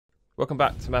Welcome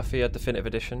back to Mafia Definitive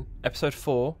Edition, episode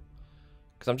 4.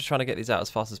 Because I'm just trying to get these out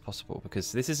as fast as possible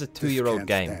because this is a 2-year-old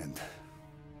game.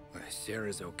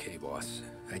 Sarah's okay, boss.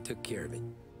 I took care of it.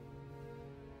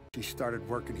 She started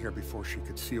working here before she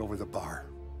could see over the bar.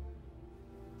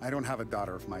 I don't have a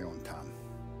daughter of my own, Tom.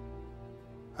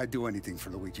 I'd do anything for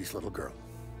Luigi's little girl.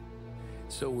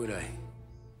 So would I.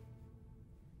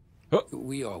 Oh.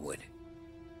 We all would.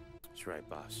 That's right,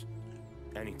 boss.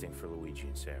 Anything for Luigi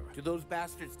and Sarah. Do those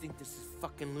bastards think this is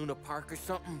fucking Luna Park or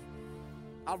something?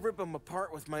 I'll rip them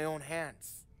apart with my own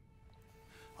hands.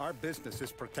 Our business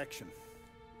is protection.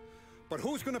 But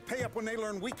who's gonna pay up when they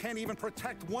learn we can't even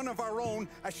protect one of our own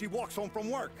as she walks home from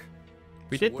work?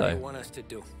 We did, What though. do you want us to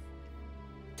do?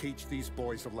 Teach these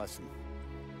boys a lesson.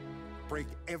 Break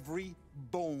every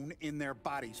bone in their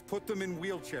bodies. Put them in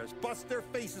wheelchairs. Bust their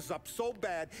faces up so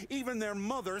bad, even their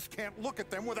mothers can't look at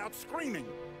them without screaming.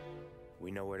 We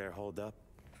know where they're holed up.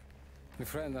 My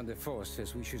friend on the force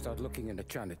says we should start looking into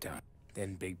Chinatown.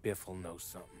 Then Big Biff will know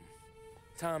something.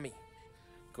 Tommy,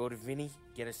 go to Vinny,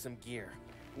 get us some gear.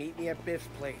 Meet me at Biff's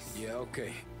place. Yeah,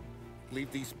 okay.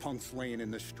 Leave these punks laying in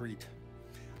the street.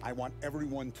 I want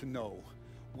everyone to know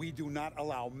we do not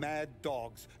allow mad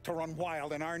dogs to run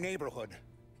wild in our neighborhood.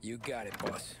 You got it,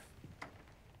 boss.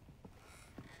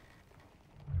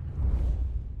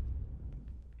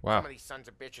 Wow. Some of these sons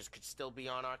of bitches could still be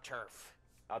on our turf.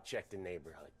 I'll check the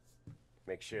neighborhood.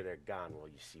 Make sure they're gone while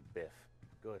you see Biff.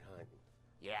 Good hunting.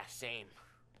 Yeah, same.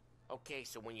 Okay,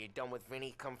 so when you're done with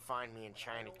Vinny, come find me in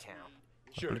Chinatown.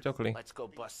 Sure. Let's go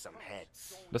bust some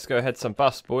heads. Let's go ahead some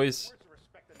bust, boys.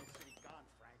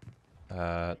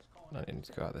 I need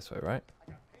to go out this way, right?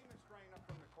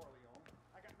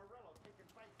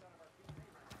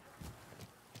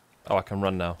 Oh, I can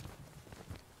run now.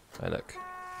 Hey, look.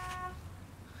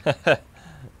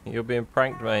 You're being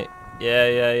pranked, mate.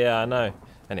 Yeah, I know.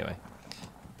 Anyway.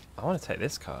 I want to take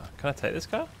this car. Can I take this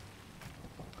car?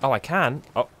 Oh, I can.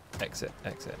 Oh, exit.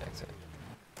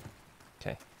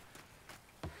 Okay.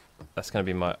 That's going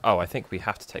to be my... Oh, I think we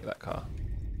have to take that car.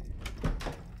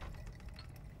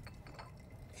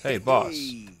 Hey, boss.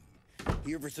 Hey,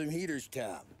 here for some heaters,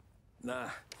 Tom? Nah,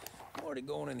 I'm already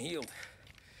going and healed.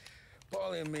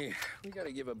 Paulie and me, we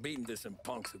gotta give a beating to some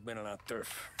punks who've been on our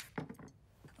turf.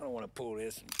 I don't want to pull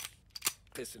this and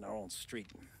piss in our own street.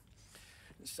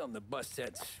 There's something to bust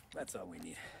heads. That's all we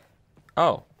need.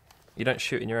 Oh, you don't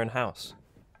shoot in your own house.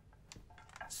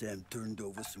 Sam turned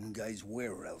over some guy's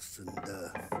warehouse and,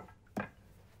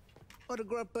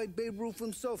 autographed by Babe Ruth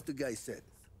himself, the guy said.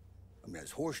 I mean,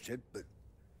 that's horse shit, but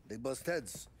they bust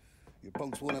heads. Your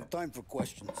punks won't have time for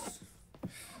questions.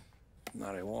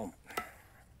 No, they won't.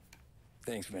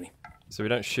 Thanks, Vinny. So we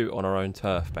don't shoot on our own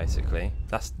turf, basically.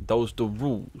 Those the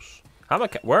rules.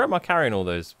 Where am I carrying all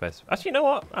those? Actually, you know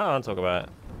what? I don't want to talk about it.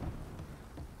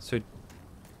 So,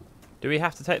 do we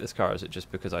have to take this car, or is it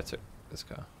just because I took this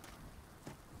car?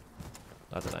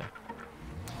 I don't know.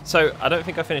 So, I don't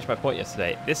think I finished my point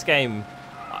yesterday. This game,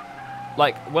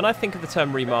 like, when I think of the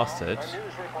term remastered,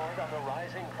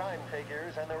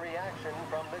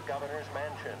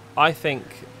 I think,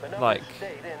 like,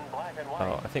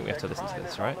 oh, I think we have to listen to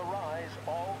this, right?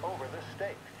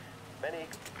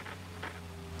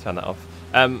 Turn that off.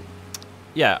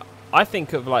 Yeah, I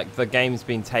think of, like, the game's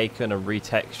been taken and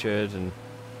retextured and,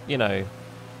 you know,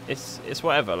 it's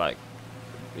whatever, like,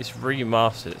 it's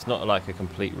remastered. It's not like a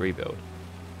complete rebuild.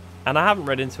 And I haven't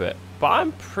read into it, but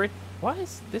I'm pretty... Why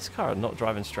is this car not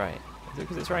driving straight? Is it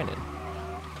because it's raining?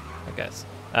 I guess.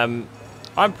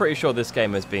 I'm pretty sure this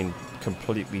game has been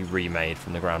completely remade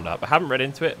from the ground up. I haven't read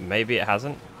into it. Maybe it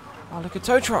hasn't. Oh, look, a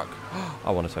tow truck.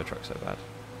 I want a tow truck so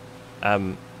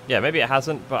bad. Yeah, maybe it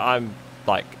hasn't, but I'm,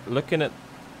 like, looking at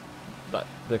like,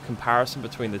 the comparison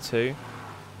between the two.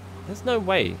 There's no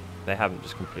way they haven't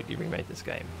just completely remade this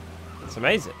game. It's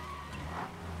amazing.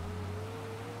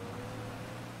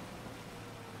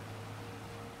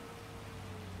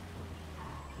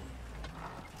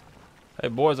 Hey,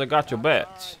 boys, I got your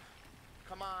bets.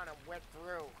 Come on, I'm wet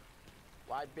through.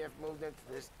 Why Biff moved into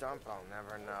this dump, I'll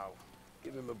never know.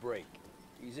 Give him a break.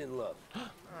 He's in love.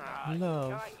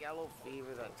 Love. Got yellow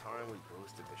fever that time we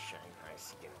boosted the Shanghai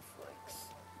skin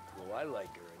flicks. Well, I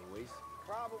like her anyways.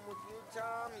 Problem with you,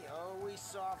 Tom, you always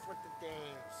soft with the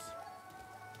dames.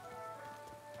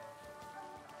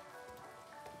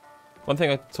 One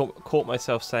thing I caught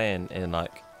myself saying in,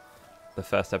 like, the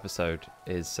first episode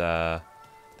is that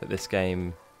this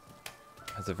game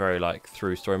has a very, like,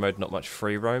 through story mode, not much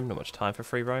free roam, not much time for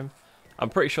free roam. I'm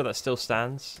pretty sure that still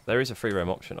stands. There is a free roam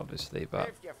option, obviously, but...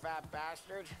 Biff, you fat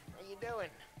bastard. How you doing?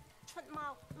 出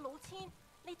貓老千，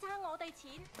你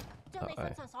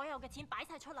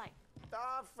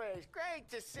Dollface, great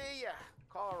to see you.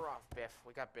 Call her off, Biff.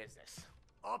 We got business.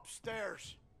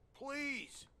 Upstairs,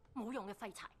 please.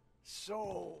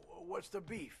 So, what's the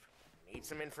beef? Need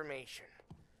some information.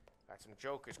 Got some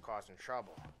jokers causing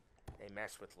trouble. They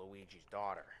mess with Luigi's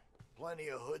daughter. Plenty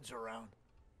of hoods around.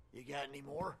 You got any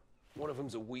more? One of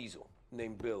them's a weasel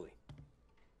named Billy.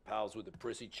 Pals with a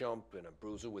prissy chump and a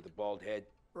bruiser with a bald head.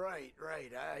 Right,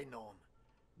 I know them.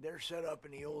 They're set up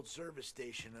in the old service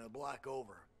station a block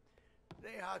over.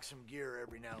 They hawk some gear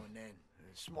every now and then.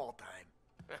 Small time.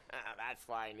 That's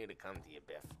why I knew to come to you,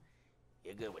 Biff.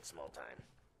 You're good with small time.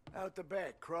 Out the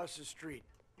back, cross the street.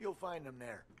 You'll find them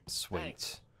there. Sweet.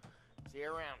 Thanks. See you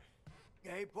around.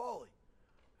 Hey, Paulie.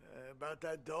 About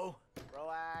that dough?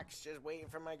 Relax. Just waiting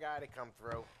for my guy to come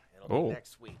through. It'll be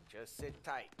next week. Just sit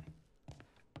tight.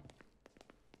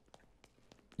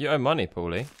 You owe money,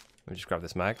 Paulie. Let me just grab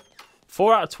this mag.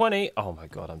 4 out of 20. Oh my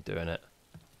god, I'm doing it.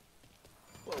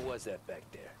 What was that back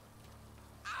there?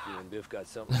 You and Biff got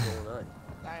something going on.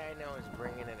 Guy I know is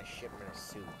bringing in a shipment of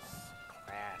suits.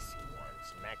 Classy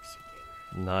ones.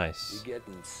 Mexican. Nice. You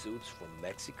getting suits from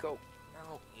Mexico?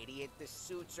 No, idiot. The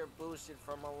suits are boosted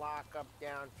from a lockup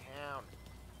downtown.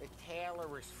 The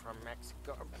tailor is from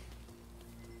Mexico.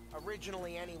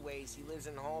 Originally, anyways, he lives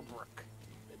in Holbrook.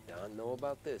 Did Don know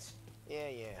about this? Yeah,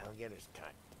 he'll get his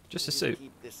cut. Just a You suit.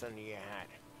 Keep this under your hat.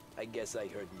 I guess I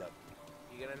heard nothing.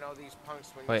 You gonna know these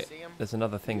punks when Wait, you see them? there's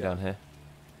another thing down here.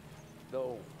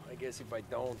 No, I guess if I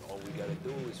don't, all we gotta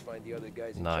do is find the other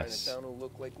guys in Nice. Chinatown who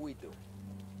look like we do.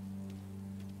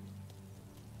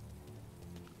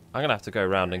 I'm gonna have to go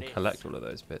around and collect all of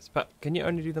those bits. But can you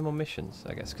only do them on missions,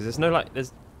 I guess? Because there's no, like,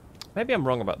 there's... Maybe I'm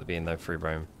wrong about there being no free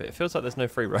roam, but it feels like there's no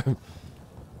free roam.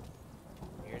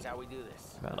 Here's how we do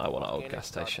this. Man, I want an old In gas a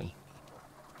stubby. station. You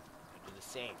do the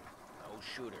same. No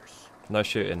shooters. No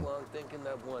shooting. Long thinking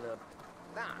that one up.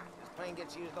 Nah, this plane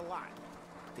gets used a lot.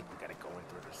 I think we gotta go in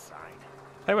through the side.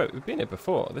 Hey, wait, we've been here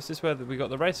before. This is where we got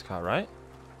the race car, right?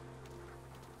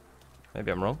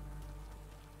 Maybe I'm wrong.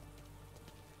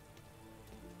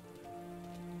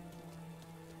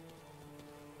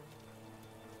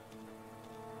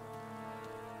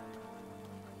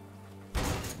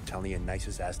 Telling you,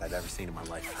 nicest ass I've ever seen in my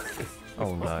life.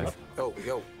 Oh, no. Oh,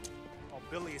 yo. Oh,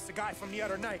 Billy, it's the guy from the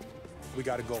other night. We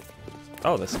gotta go.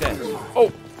 Oh, they're scared.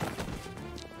 Oh!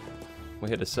 We're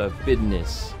here to serve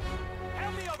business.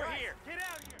 Help me over here! Get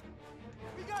out of here!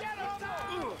 We got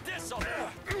this'll.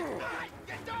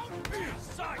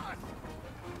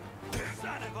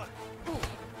 Son of a.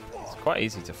 It's quite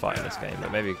easy to fight in this game,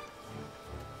 but maybe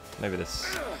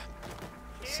this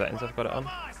settings I've got it on.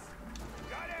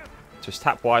 Just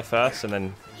tap Y first and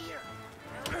then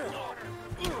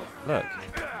look.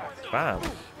 Bam.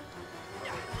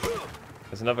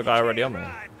 There's another guy already on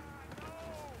there.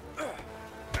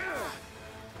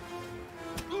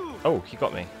 Oh, he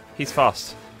got me. He's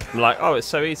fast. I'm like, oh, it's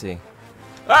so easy.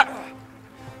 Ah!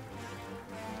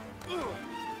 Look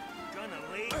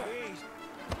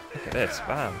at this.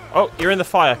 Bam. Oh, you're in the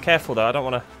fire. Careful, though. I don't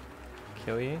want to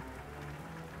kill you.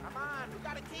 Come on, we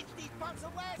gotta teach these punks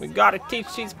a lesson. We gotta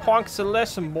teach these punks a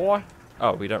lesson, boy.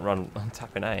 Oh, we don't run on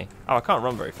tapping A. Oh, I can't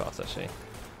run very fast, actually.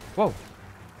 Whoa.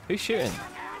 Who's shooting?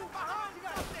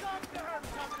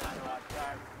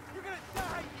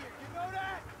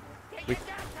 We...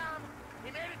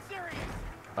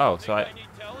 Oh, so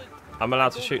I'm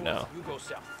allowed to shoot now. You go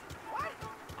south. What?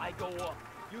 I go up.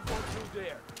 You go through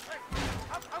there.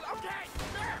 Okay.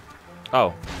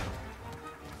 Oh.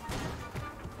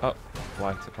 Oh,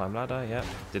 Y to climb ladder, yeah.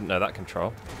 Didn't know that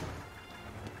control.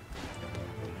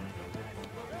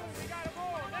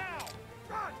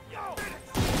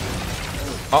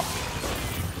 Oh.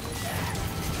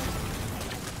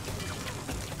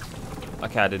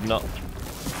 Okay, I did not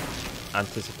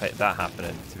anticipate that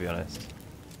happening, to be honest.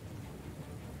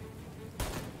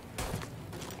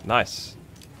 Nice.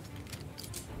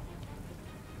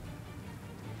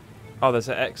 Oh, there's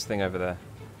an X thing over there.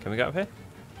 Can we go up here?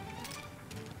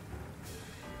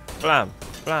 Blam,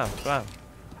 blam, blam.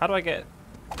 How do I get...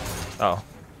 Oh.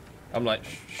 I'm like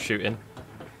shooting.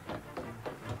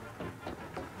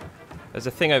 There's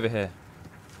a thing over here.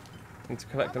 I need to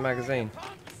collect the magazine.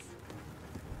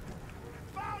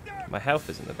 My health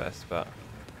isn't the best, but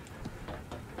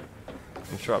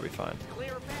I'm sure I'll be fine.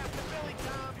 Clear a path to Billy,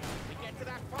 Tom. We get to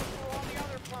that pump through all the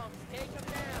other pumps. Take them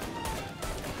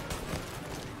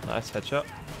down. Nice headshot.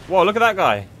 Whoa, look at that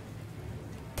guy.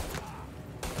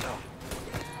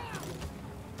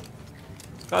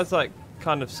 This guy's like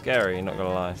kind of scary, not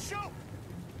gonna lie.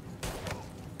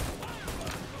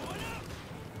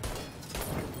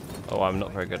 Oh, I'm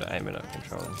not very good at aiming at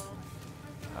controlling.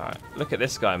 Alright, look at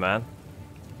this guy, man.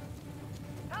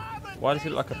 Why does he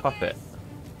look like a puppet?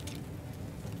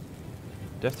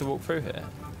 Do you have to walk through here?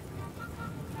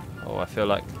 Oh, I feel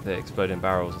like they're exploding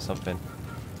barrels or something.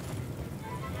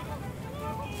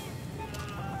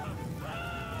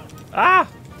 Ah!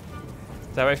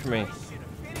 Stay away from me.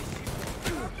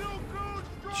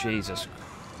 Jesus.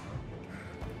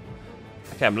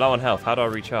 Okay, I'm low on health. How do I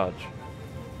recharge?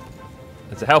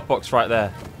 There's a health box right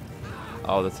there.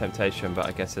 Oh, the temptation, but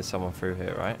I guess there's someone through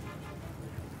here, right?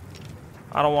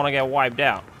 I don't want to get wiped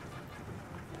out.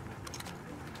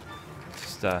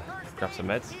 Just grab some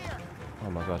meds. Oh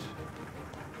my god.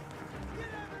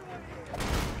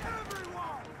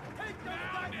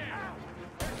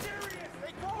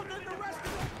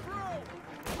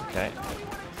 Okay.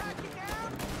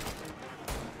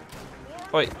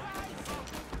 Wait. Is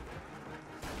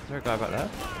there a guy back there?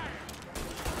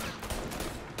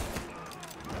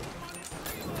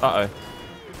 Uh-oh.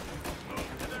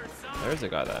 There is a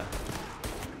guy there.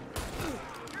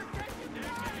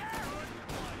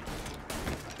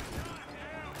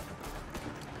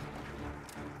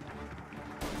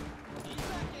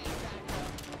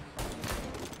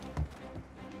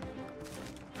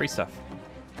 Free stuff.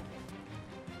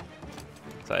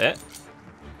 Is that it?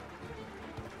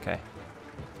 Okay.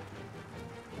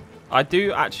 I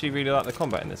do actually really like the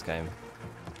combat in this game.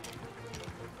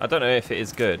 I don't know if it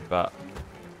is good, but...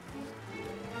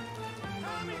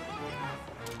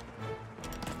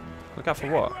 Look out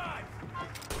for what?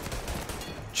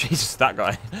 Jesus, that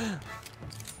guy.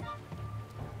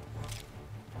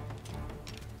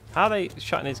 How are they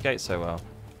shutting these gates so well?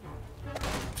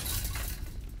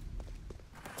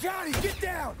 Johnny, get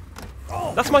down!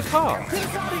 Oh, That's my car. get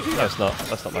us out of here. No, it's not.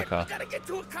 That's not my car. Gotta get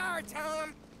to a car,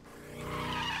 Tom.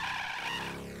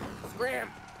 Scram.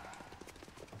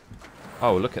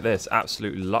 Oh, look at this.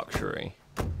 Absolute luxury.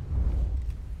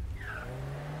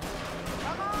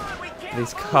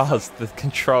 These cars, the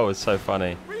control is so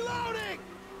funny.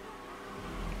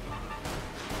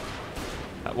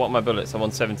 What are my bullets? I'm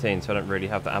on 17, so I don't really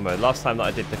have the ammo. Last time that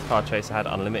I did the car chase, I had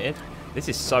unlimited. This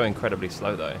is so incredibly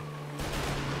slow, though.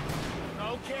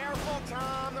 Oh, careful,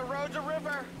 Tom. The road's a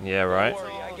river. Yeah, right. Don't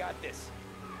worry, I got this.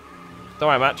 Don't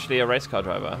worry, I'm actually a race car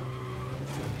driver.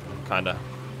 Kinda.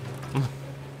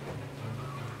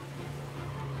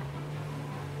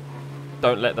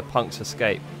 Don't let the punks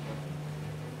escape.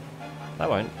 They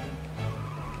won't.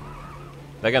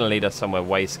 They're going to lead us somewhere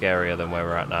way scarier than where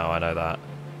we're at now, I know that.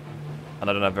 And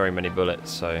I don't have very many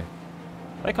bullets, so...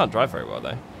 They can't drive very well, though.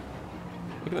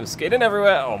 Look at them skidding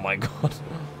everywhere! Oh my god.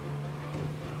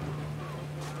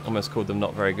 Almost called them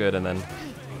not very good, and then...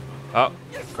 Oh,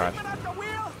 crash.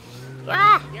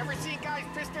 Ah! You ever see guys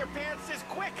piss their pants this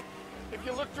quick? If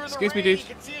you look through Excuse the me, rain, dude.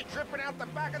 you can see it dripping out the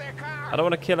back of their car. I don't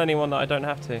want to kill anyone that I don't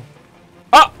have to.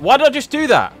 Ah! Why did I just do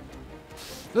that?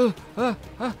 No,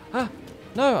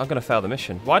 I'm going to fail the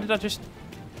mission. Why did I just...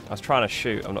 I was trying to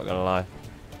shoot, I'm not going to lie.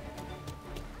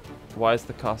 Why is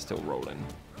the car still rolling?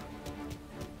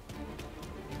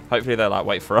 Hopefully they're like,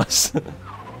 wait for us.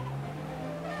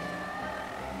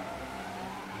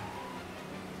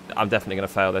 I'm definitely going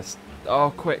to fail this.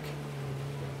 Oh, quick.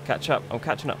 Catch up. I'm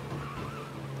catching up.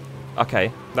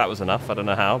 Okay, that was enough. I don't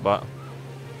know how, but...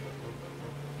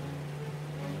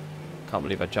 Can't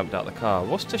believe I jumped out the car.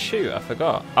 What's to shoot? I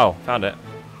forgot. Oh, found it.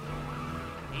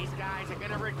 These guys are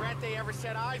gonna regret they ever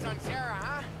set eyes on Sarah,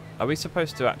 huh? Are we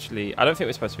supposed to actually... I don't think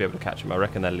we're supposed to be able to catch them. I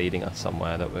reckon they're leading us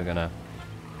somewhere that we're going to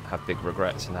have big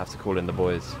regrets and have to call in the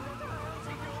boys.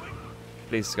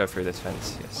 Please go through this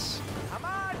fence. Yes.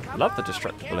 Love the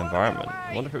destructible environment.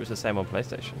 I wonder if it was the same on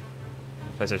PlayStation.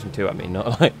 PlayStation 2, I mean,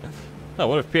 not like... Oh,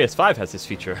 what if PS5 has this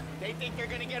feature? They think they're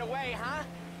gonna get away, huh?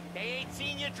 They ain't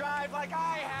seen you drive like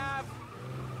I have.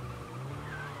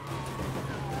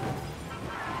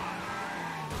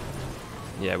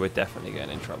 Yeah, we're definitely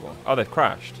getting in trouble. Oh, they've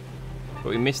crashed. But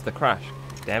we missed the crash.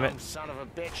 Damn it. Son of a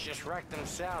bitch just wrecked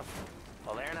himself.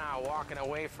 Well, they're not walking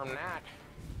away from that.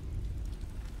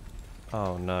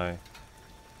 Oh, no.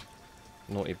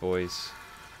 Naughty boys.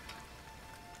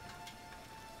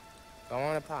 Go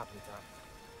on and pop him, Tom.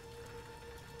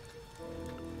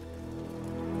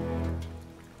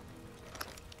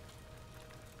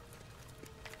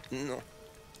 No.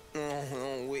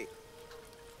 No, wait.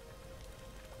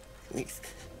 Please.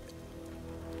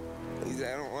 Please,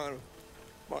 I don't want to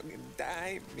fucking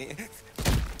die, man.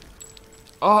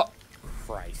 Oh!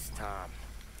 Christ, Tom.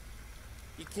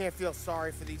 You can't feel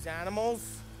sorry for these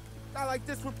animals. A guy like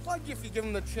this would plug you if you give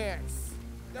him the chance.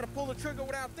 You gotta pull the trigger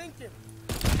without thinking.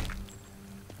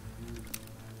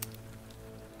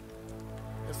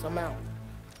 Guess I'm out.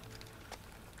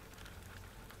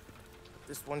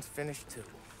 This one's finished too.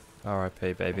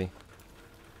 R.I.P. baby.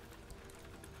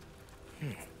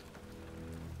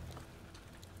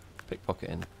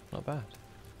 Pickpocketing, not bad.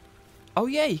 Oh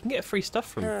yeah, you can get free stuff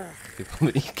from people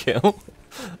that you kill.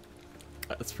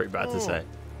 That's pretty bad to say.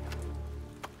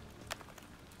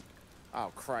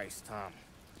 Oh, Christ, Tom.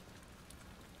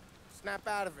 Snap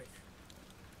out of it.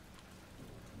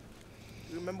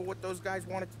 You remember what those guys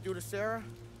wanted to do to Sarah?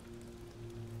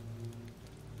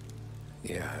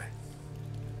 Yeah.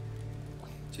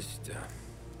 Just,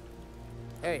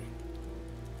 Hey.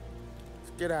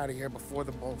 Let's get out of here before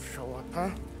the bulls show up, huh?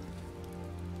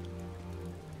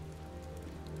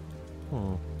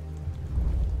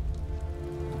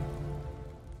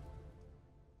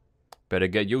 Better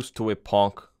get used to it,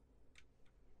 punk.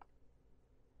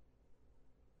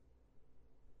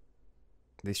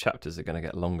 These chapters are going to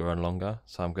get longer and longer,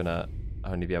 so I'm going to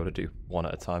only be able to do one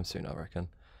at a time soon, I reckon.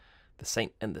 The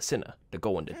saint and the sinner, they're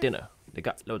going to dinner. They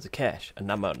got loads of cash,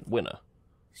 and I'm a winner.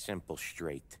 Simple,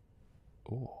 straight.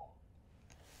 Ooh.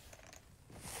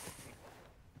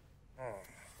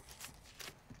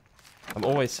 I'm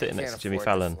always sitting next to Jimmy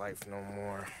Fallon. Life no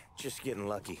more. Just getting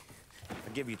lucky.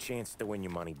 I'll give you a chance to win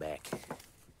your money back.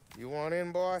 You want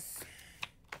in, boss?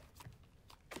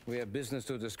 We have business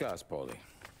to discuss, Paulie.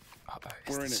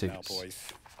 We're in it now, boys.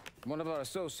 One of our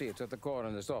associates at the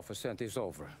coroner's office sent this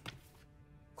over.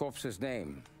 Corpse's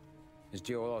name is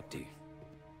Giolotti.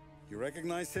 You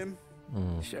recognize him?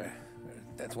 Sure.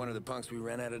 That's one of the punks we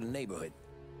ran out of the neighborhood.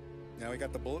 Now he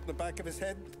got the bullet in the back of his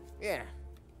head? Yeah.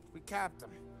 We capped him.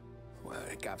 Well,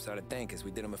 the cops ought to thank us. We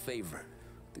did him a favor.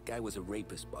 The guy was a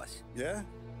rapist, boss. Yeah?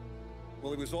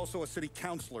 Well, he was also a city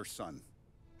councilor's son.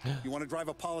 You want to drive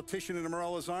a politician into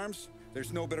Morella's arms?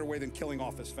 There's no better way than killing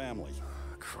off his family.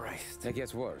 Oh, Christ. It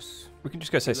gets worse. We can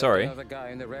just go say sorry. Another guy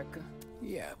in the wreck?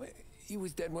 Yeah, but he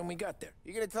was dead when we got there.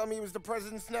 You gonna tell me he was the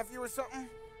president's nephew or something?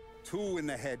 2 in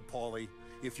the head, Paulie.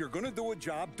 If you're gonna do a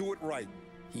job, do it right.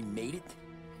 He made it?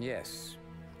 Yes.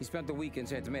 He spent the week in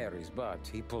St. Mary's, but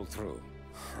he pulled through.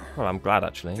 Well, I'm glad,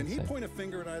 actually. Can he point a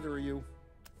finger at either of you?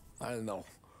 I don't know.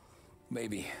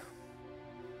 Maybe.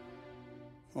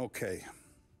 Okay.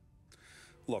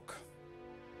 Look.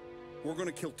 We're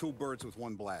gonna kill 2 birds with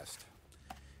 1 blast.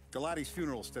 Galati's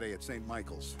funeral's today at St.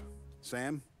 Michael's.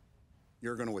 Sam,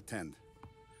 you're gonna attend.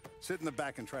 Sit in the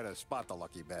back and try to spot the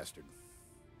lucky bastard.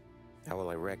 How will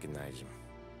I recognize him?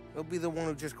 He'll be the one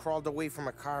who just crawled away from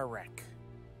a car wreck.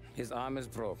 His arm is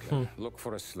broken. Look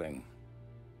for a sling.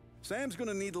 Sam's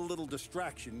gonna need a little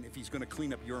distraction if he's gonna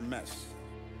clean up your mess.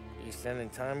 You sending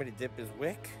Tommy to dip his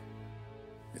wick?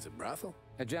 It's a brothel?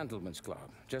 A gentleman's club,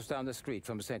 just down the street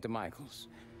from St. Michael's.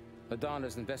 The Don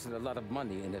has invested a lot of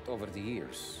money in it over the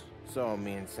years. So,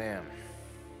 me and Sam.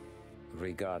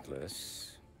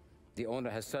 Regardless, the owner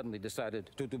has suddenly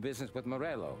decided to do business with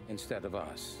Morello instead of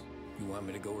us. You want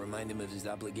me to go remind him of his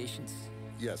obligations?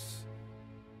 Yes.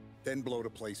 Then blow the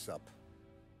place up.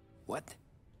 What?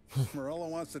 Morello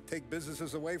wants to take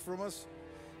businesses away from us?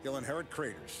 He'll inherit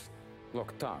craters.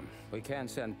 Look, Tom, we can't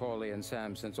send Paulie and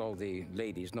Sam since all the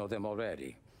ladies know them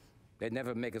already. They'd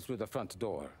never make it through the front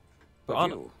door. But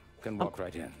you can walk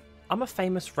right in. I'm a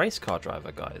famous race car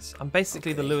driver, guys. I'm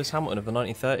basically the Lewis Hamilton of the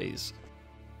 1930s.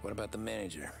 What about the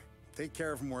manager? Take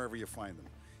care of him wherever you find him.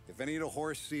 If any of the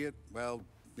horse see it, well,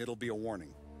 it'll be a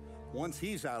warning. Once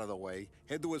he's out of the way,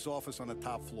 head to his office on the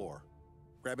top floor.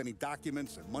 Grab any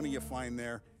documents and money you find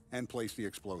there, and place the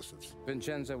explosives.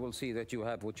 Vincenzo will see that you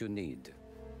have what you need.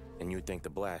 And you think the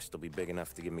blast will be big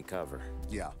enough to give me cover?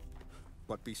 Yeah,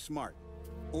 but be smart.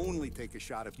 Only take a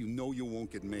shot if you know you won't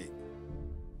get made.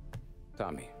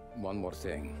 Tommy, one more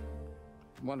thing.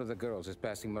 One of the girls is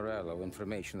passing Morello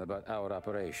information about our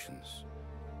operations.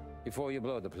 Before you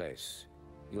blow the place,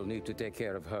 you'll need to take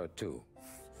care of her too.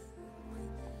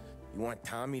 You want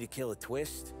Tommy to kill a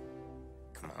twist?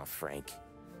 Come on, Frank.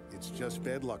 It's just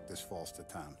bad luck this falls to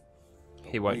Tom.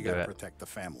 He won't you do gotta it. protect the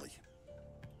family.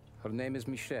 Her name is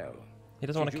Michelle. He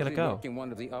doesn't want to kill a She's girl. in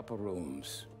one of the upper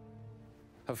rooms.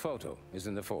 Her photo is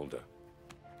in the folder.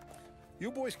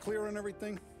 You boys clear on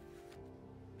everything?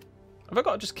 Have I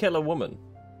got to just kill a woman?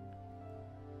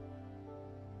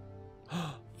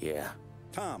 Yeah.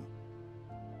 Tom.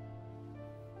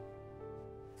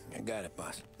 I got it,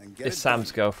 boss. It's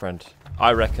Sam's girlfriend.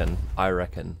 I reckon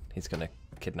he's gonna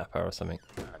kidnap her or something.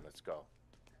 Come on, let's go.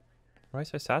 Why are you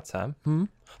so sad, Sam?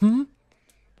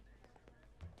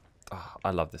 Oh,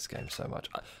 I love this game so much.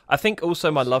 I think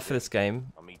also my love for this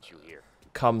game I'll meet you here.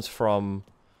 comes from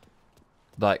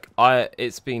like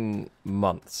it's been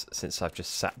months since I've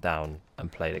just sat down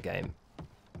and played a game.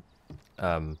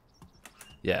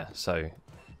 Yeah, so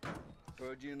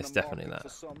it's definitely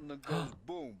that. Something that goes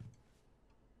boom.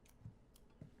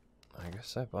 I guess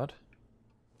so, bud.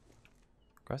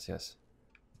 Gracias.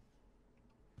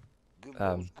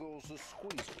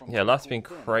 Yeah, life's been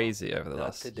crazy over the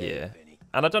last year.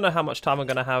 And I don't know how much time I'm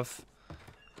going to have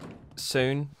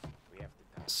soon.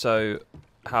 So,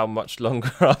 how much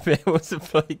longer I'll be able to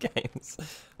play games.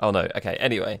 Oh no, okay,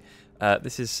 anyway.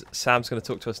 This is Sam's going to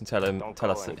talk to us and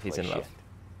tell us that he's in love.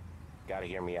 Gotta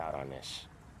hear me out on this.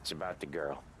 It's about the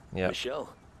girl. Yeah.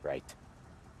 Michelle? Right.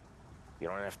 You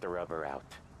don't have to rub her out.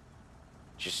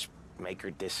 Just make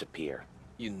her disappear.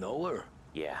 You know her?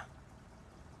 Yeah.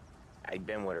 I've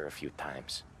been with her a few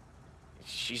times.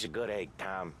 She's a good egg,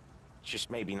 Tom.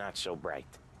 Just maybe not so bright.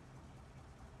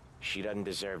 She doesn't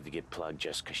deserve to get plugged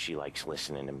just because she likes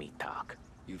listening to me talk.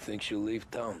 You think she'll leave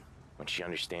town? When she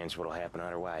understands what'll happen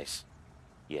otherwise,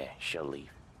 yeah, she'll leave.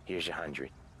 Here's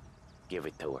 100. Give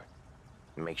it to her.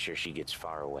 And make sure she gets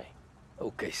far away.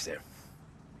 Okay, Sam.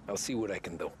 I'll see what I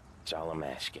can do. That's all I'm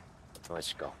asking.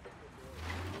 Let's go.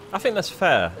 I think that's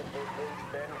fair.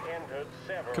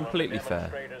 Completely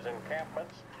fair.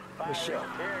 Michelle.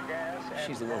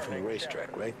 She's the one from the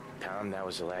racetrack, right? Tom, that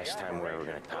was the last time we were ever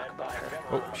going to talk about her.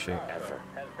 Oh, shoot. Ever.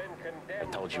 I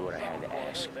told you what I had to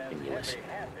ask, and you listened.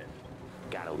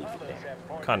 Gotta leave it there.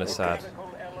 Kind of sad.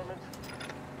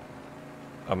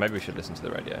 Oh, maybe we should listen to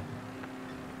the radio.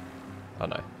 Oh,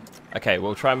 no. Okay,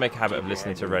 we'll try and make a habit of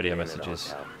listening to radio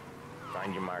messages.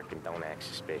 Find your mark and don't act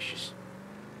suspicious.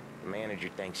 The manager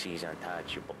thinks he's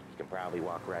untouchable. You can probably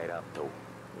walk right up to him.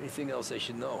 Anything else I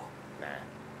should know? Nah.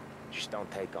 Just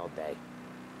don't take all day.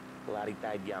 Lottie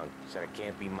died young, so there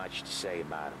can't be much to say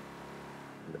about him.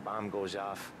 When the bomb goes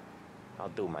off, I'll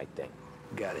do my thing.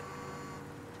 Got it.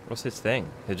 What's his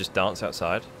thing? He'll just dance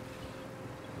outside?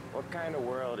 What kind of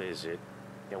world is it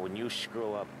that when you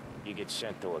screw up, you get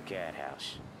sent to a cat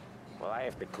house? Well, I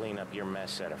have to clean up your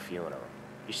mess at a funeral.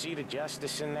 You see the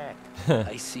justice in that?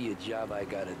 I see a job I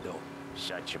gotta do.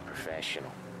 Such a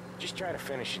professional. Just try to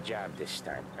finish the job this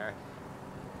time, huh?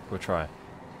 We'll try.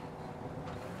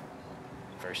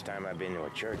 First time I've been to a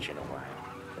church in a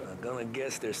while. I'm gonna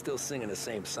guess they're still singing the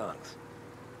same songs.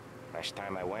 Last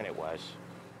time I went, it was.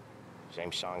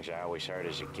 Same songs I always heard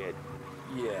as a kid.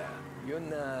 Yeah, you're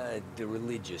not the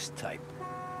religious type.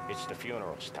 It's the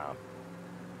funerals, Tom.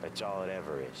 That's all it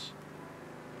ever is.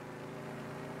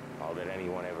 All that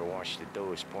anyone ever wants to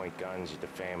do is point guns at the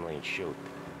family and shoot.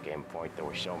 Came a point there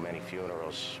were so many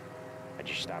funerals, I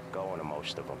just stopped going to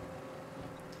most of them.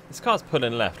 This car's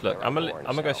pulling left. Look, I'm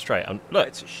gonna go straight. Look.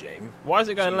 That's a shame. Why is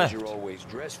it going left? You're always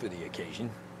dressed for the occasion.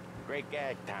 Great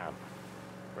gag, Tom.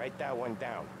 Write that one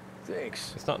down.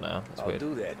 Thanks. It's not now. It's I'll weird.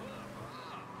 do that.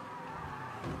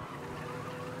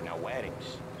 Now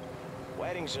weddings.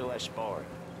 Weddings are less boring.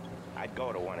 I'd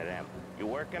go to one of them. You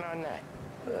working on that?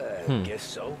 Guess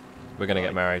so. We're gonna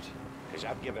get married. Because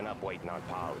I've given up waiting on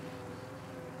Polly.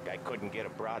 Guy couldn't get a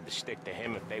broad to stick to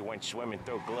him if they went swimming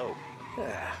through glue.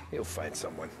 He'll find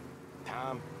someone.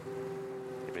 Tom,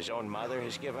 if his own mother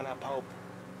has given up hope,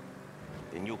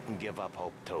 then you can give up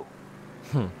hope too.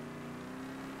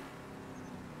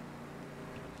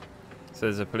 So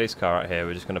there's a police car right here.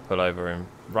 We're just gonna pull over and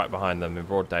right behind them in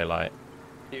broad daylight.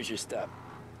 Here's your stop.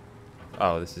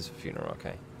 Oh, this is a funeral.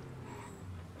 Okay.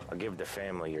 I'll give the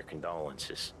family your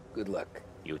condolences. Good luck.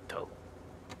 You too.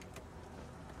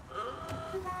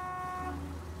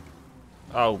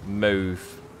 Oh,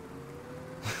 move.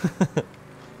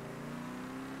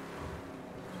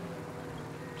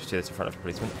 Just see this in front of a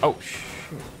policeman. Oh,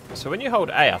 shoot. So when you hold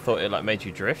A, I thought it like made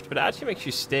you drift, but it actually makes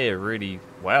you steer really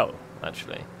well,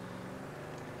 actually.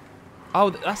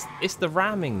 Oh, it's the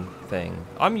ramming thing.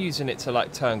 I'm using it to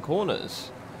like turn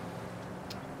corners.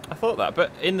 I thought that,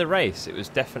 but in the race, it was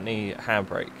definitely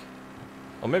handbrake.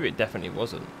 Or maybe it definitely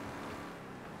wasn't.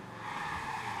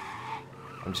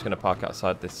 I'm just going to park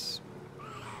outside this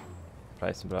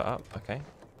place and blow it up. Okay,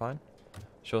 fine.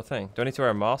 Sure thing. Do I need to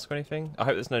wear a mask or anything? I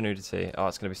hope there's no nudity. Oh,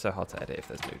 it's going to be so hard to edit if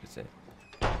there's nudity.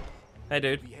 Hey,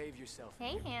 dude.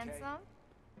 Hey, handsome.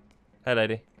 Hey,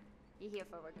 lady. You here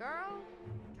for a girl,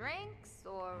 drinks,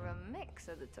 or a mix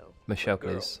of the two? Michelle,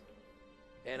 please.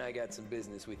 And I got some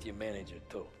business with your manager,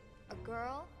 too. A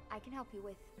girl I can help you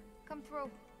with. Come through.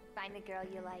 Find the girl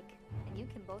you like, and you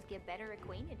can both get better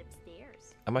acquainted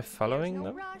upstairs. Am I following There's no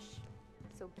them? rush,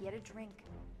 so get a drink,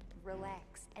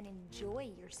 relax, and enjoy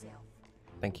yourself.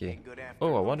 Thank you.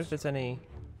 Oh, I wonder if there's any...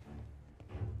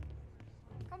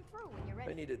 Come through when you're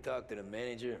ready. I need to talk to the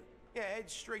manager. Yeah, head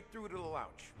straight through to the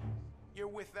lounge. You're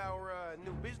with our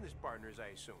new business partners,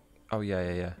 I assume. Oh,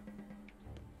 yeah.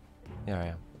 Yeah, I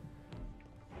am.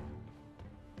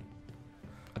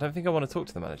 I don't think I want to talk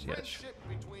to the manager yet. Friendship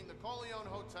between the Corleone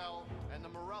Hotel and the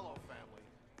Morello family.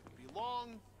 Be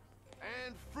long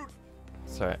and fruitful.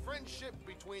 sorry.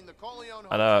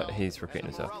 I know he's repeating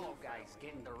himself.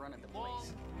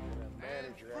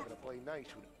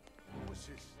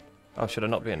 Oh, should I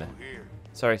not be in it?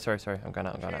 Sorry. I'm going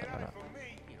out. You don't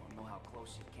know how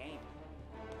close you came.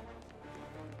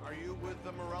 Are you with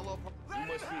the Morello? You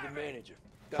must be the manager.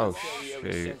 Oh, Don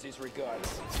shoot. sends his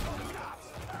regards.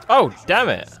 Oh, damn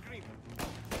it.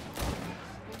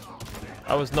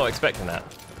 I was not expecting that.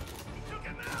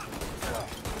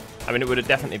 I mean, it would have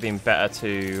definitely been better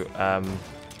to...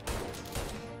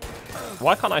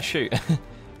 Why can't I shoot? It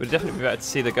would definitely be better to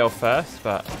see the girl first,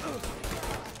 but...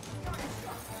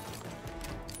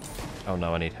 Oh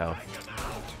no, I need help.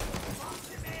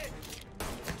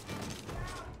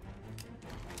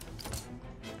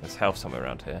 There's health somewhere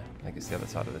around here. I think it's the other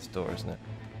side of this door, isn't it?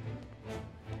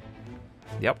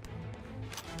 Yep.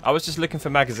 I was just looking for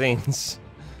magazines.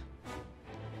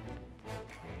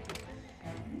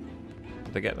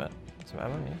 Did I get that? Some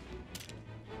ammo, yeah.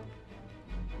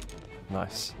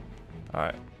 Nice.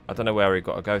 Alright. I don't know where we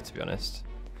got to go, to be honest.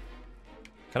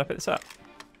 Can I pick this up?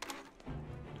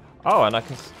 Oh, and I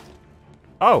can...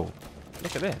 Oh!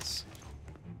 Look at this.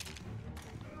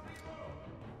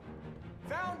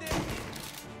 Found it.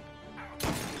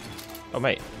 Oh,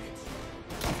 mate.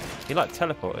 He, like,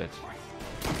 teleported.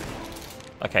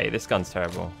 Okay, this gun's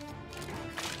terrible.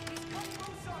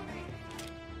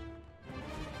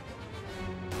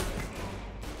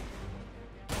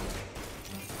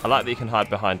 I like that you can hide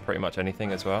behind pretty much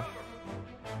anything as well.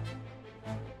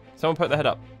 Someone put their head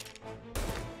up.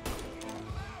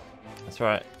 That's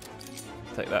right.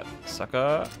 Take that,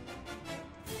 sucker.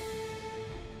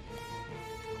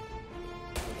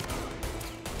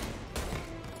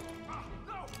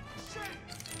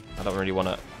 I don't really want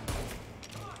to.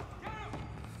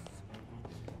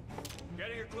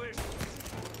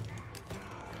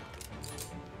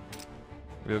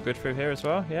 We were good through here as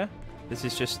well, yeah? This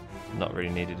is just not really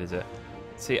needed, is it?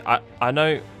 See, I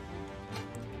know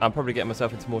I'm probably getting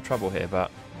myself into more trouble here, but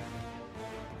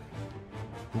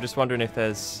I'm just wondering if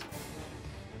there's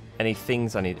any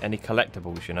things I need, any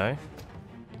collectibles, you know?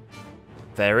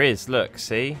 There is, look,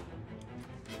 see?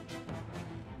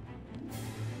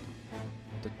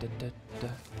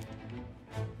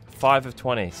 5 of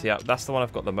 20. See, that's the one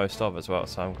I've got the most of as well,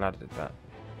 so I'm glad I did that.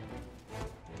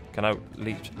 Can I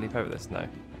leap over this? No.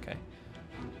 Okay.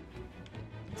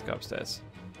 Let's go upstairs.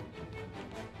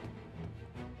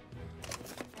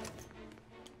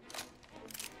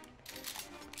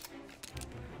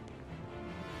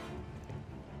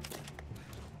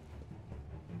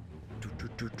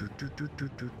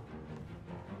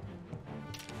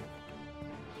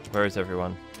 Where is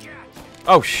everyone?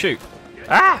 Oh, shoot!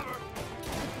 Ah!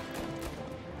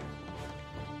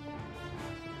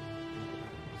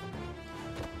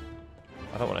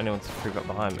 I don't want anyone to creep up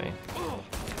behind me.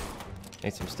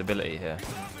 Need some stability here.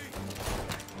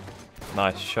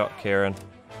 Nice shot, Kieran.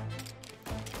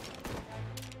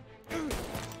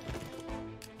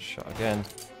 Shot again.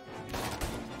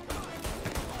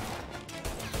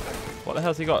 What the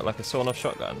hell's he got? Like a sawn-off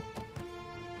shotgun?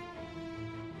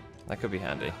 That could be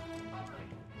handy.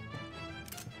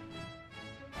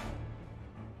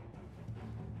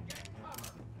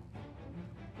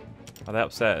 Are they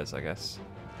upstairs, I guess?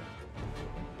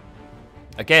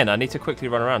 Again, I need to quickly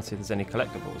run around and see if there's any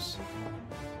collectibles.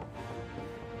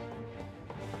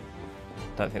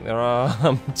 Don't think there are.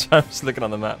 I'm just looking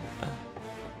on the map.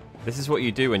 This is what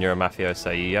you do when you're a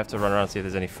mafioso. You have to run around and see if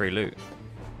there's any free loot.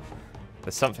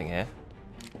 There's something here.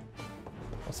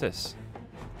 What's this?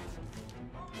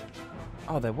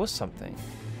 Oh, there was something.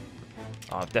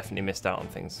 Oh, I've definitely missed out on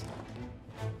things.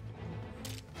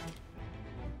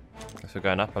 Guess we're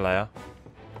going up a layer.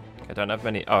 Okay, I don't have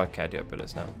many. Oh, okay, I do have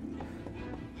bullets now.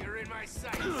 You're in my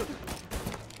sight.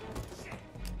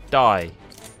 Die.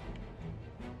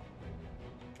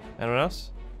 Anyone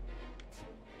else?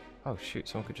 Oh shoot,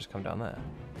 someone could just come down there.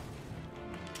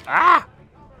 Ah!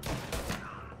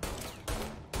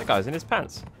 That guy's in his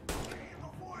pants.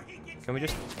 Can we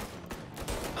just...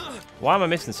 Why am I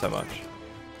missing so much?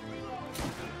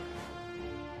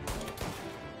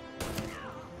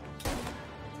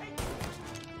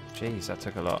 Jeez, that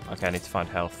took a lot. Okay, I need to find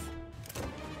health.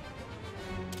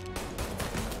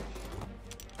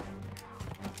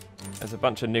 There's a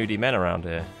bunch of nudie men around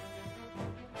here.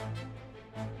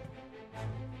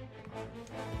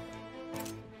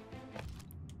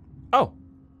 Oh!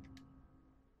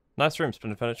 Nice room,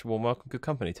 splendid furniture, warm welcome, good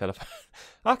company, telephone.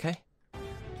 Okay.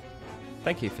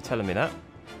 Thank you for telling me that.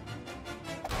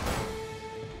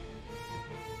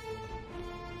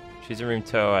 She's in room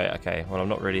 208. Okay, well, I'm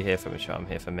not really here for Michelle, I'm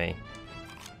here for me.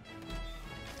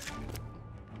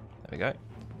 There we go.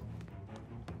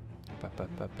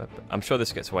 I'm sure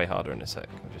this gets way harder in a sec.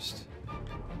 I'm just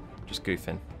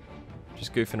goofing.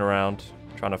 Just goofing around,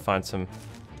 trying to find some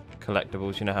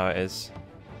collectibles. You know how it is.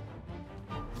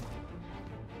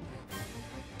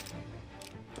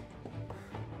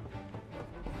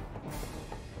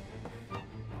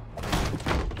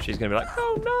 She's gonna be like,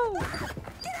 oh no!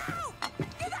 Get out!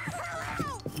 Get the hell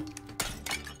out!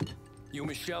 You,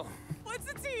 Michelle? What's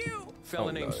it to you?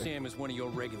 Fella named Sam is one of your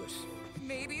regulars.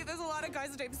 Maybe there's a lot of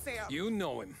guys named Sam. You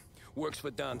know him. Works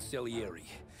for Don Celieri.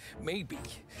 Maybe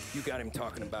you got him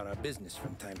talking about our business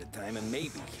from time to time, and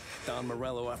maybe Don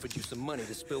Morello offered you some money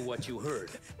to spill what you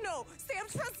heard. No, Sam,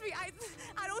 trust me.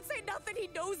 I don't say nothing. He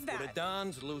knows that. Well, the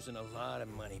Don's losing a lot of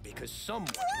money because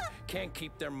someone can't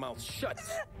keep their mouth shut.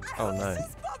 Oh no.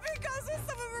 This puppy goes with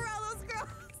some of Morello's girls.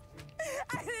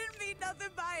 I didn't mean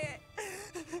nothing by it.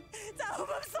 Tell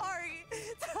him I'm sorry.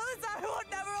 Tell him I won't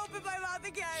never open my mouth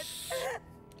again.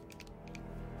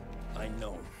 I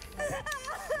know.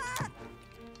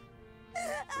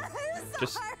 I'm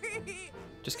sorry.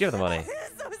 Just give her the money. I'm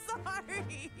so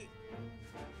sorry.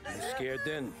 You scared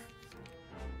then?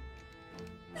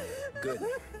 Good.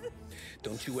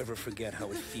 Don't you ever forget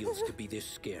how it feels to be this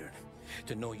scared.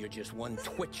 To know you're just one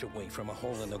twitch away from a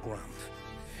hole in the ground.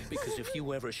 Because if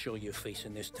you ever show your face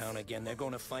in this town again, they're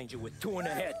gonna find you with 2 in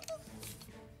the head.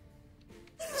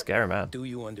 Scary man. Do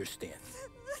you understand?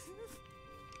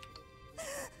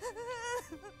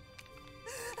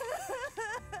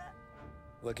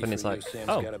 Lucky for you, Sam's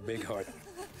got a big heart.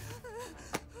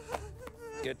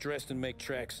 Get dressed and make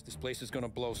tracks. This place is gonna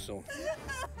blow soon.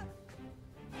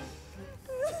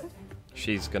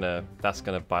 That's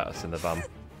gonna bite us in the bum.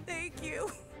 Thank you.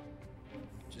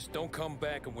 Just don't come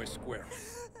back and we're square.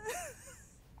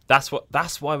 That's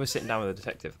why we're sitting down with the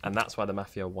detective, and that's why the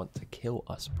Mafia want to kill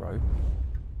us, bro.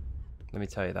 Let me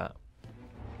tell you that.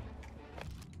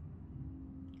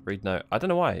 Read note. I don't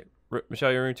know why.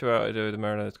 Michelle, your room 2 out of the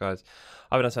Maryland guys.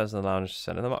 I've been downstairs in the lounge,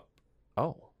 sending them up.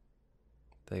 Oh.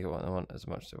 They get what they want as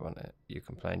much as they want it. You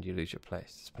complain, you lose your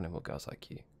place. There's plenty more girls like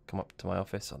you. Come up to my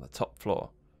office on the top floor.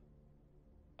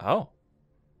 Oh.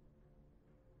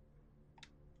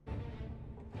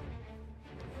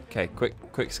 Okay,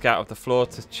 quick scout of the floor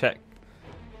to check,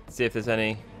 see if there's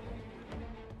any.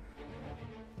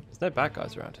 There's no bad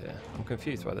guys around here. I'm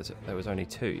confused why there was only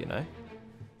 2, you know?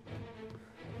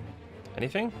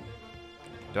 Anything?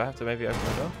 Do I have to maybe open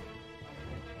the door?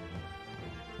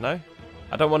 No?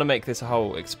 I don't want to make this a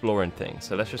whole exploring thing,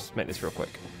 so let's just make this real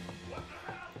quick.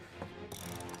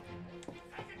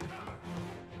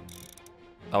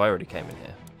 Oh, I already came in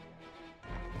here.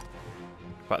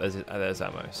 But there's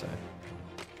ammo, so.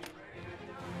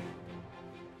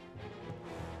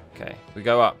 Okay, we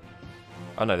go up.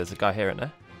 Oh no, there's a guy here, isn't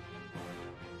there?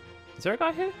 Is there a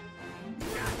guy here?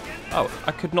 Oh,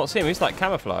 I could not see him. He's like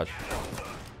camouflage.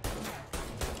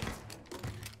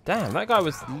 Damn, that guy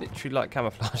was literally like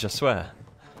camouflage, I swear.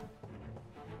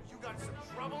 You got some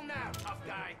trouble now, tough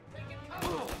guy.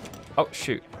 Oh,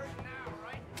 shoot.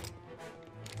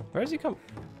 Where does he come?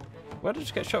 Where did he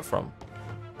just get shot from?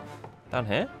 Down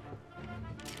here?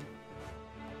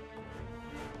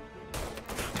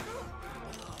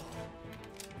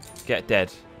 Get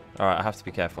dead. Alright, I have to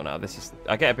be careful now.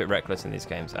 I get a bit reckless in these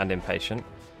games and impatient.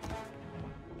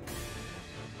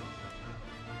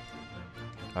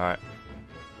 Alright.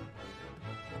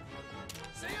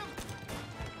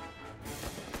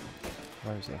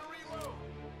 Where is he?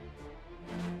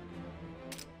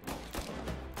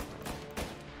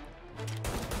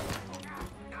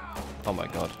 Oh my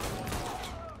god.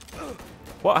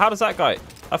 What? How does that guy?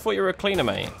 I thought you were a cleaner,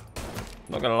 mate.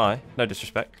 Not gonna lie. No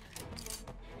disrespect.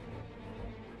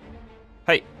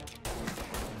 Hey.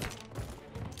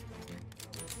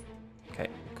 Okay,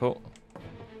 cool.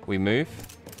 We move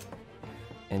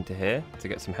into here to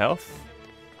get some health.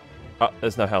 Oh,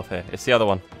 there's no health here. It's the other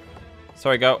one.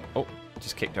 Sorry, girl. Oh,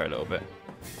 just kicked her a little bit.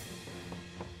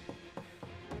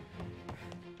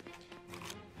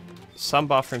 Some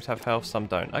bathrooms have health, some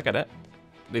don't. I get it.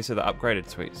 These are the upgraded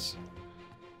suites.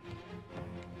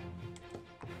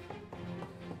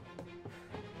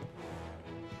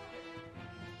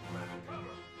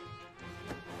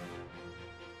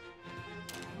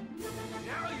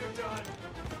 Now you're done.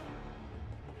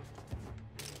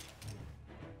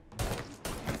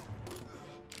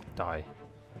 Die.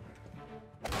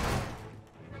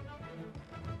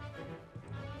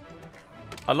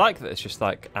 I like that it's just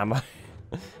like ammo.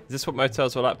 Is this what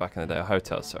motels were like back in the day? Or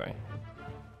hotels, sorry.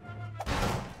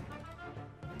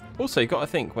 Also, you got to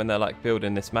think when they're like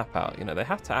building this map out, you know, they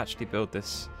have to actually build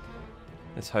this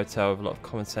hotel with a lot of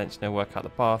common sense, you know, work out the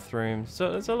bathrooms.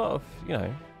 So there's a lot of, you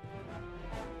know.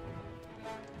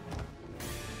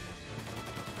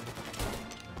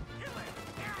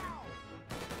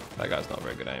 That guy's not a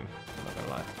very good aim, I'm not gonna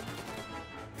lie.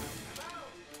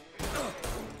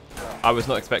 I was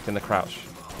not expecting the crouch,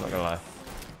 I'm not gonna lie.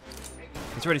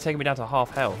 He's already taken me down to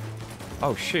half health.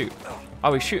 Oh shoot.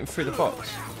 Oh, he's shooting through the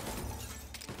box.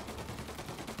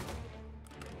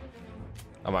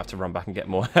 I might have to run back and get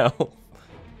more health.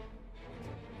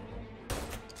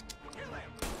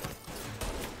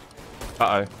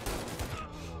 Uh-oh.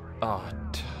 Oh,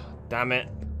 damn it.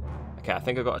 Okay, I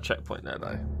think I got a checkpoint there,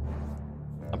 though.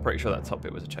 I'm pretty sure that top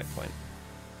bit was a checkpoint.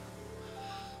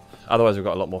 Otherwise, we've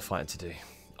got a lot more fighting to do.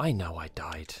 I know I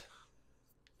died.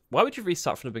 Why would you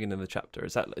restart from the beginning of the chapter?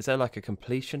 Is there like a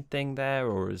completion thing there,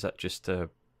 or is that just a,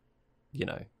 you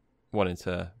know, wanting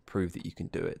to prove that you can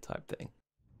do it type thing?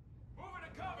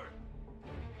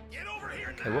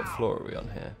 Okay, what floor are we on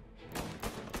here?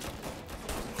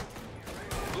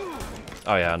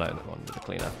 Oh yeah, I know the one with the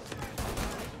cleaner.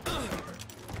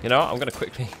 You know what? I'm gonna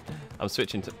quickly. I'm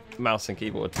switching to mouse and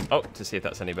keyboard. Oh, to see if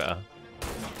that's any better.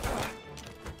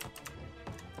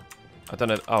 I don't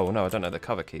know. Oh no, I don't know the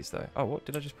cover keys though. Oh, what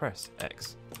did I just press?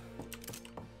 X.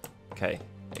 Okay.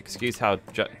 Excuse how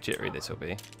jittery this will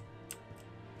be.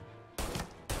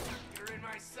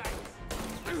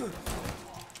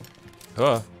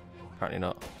 Oh, apparently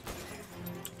not.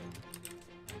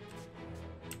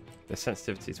 The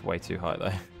sensitivity is way too high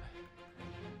though.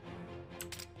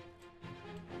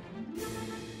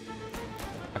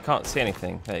 I can't see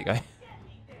anything. There you go.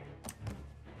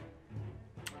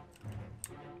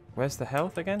 Where's the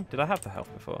health again? Did I have the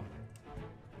health before?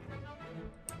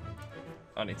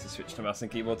 I need to switch to mouse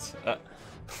and keyboards.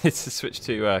 Need to switch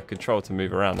to control to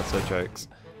move around. That's no jokes.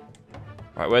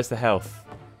 Right, where's the health?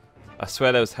 I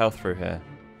swear there was health through here.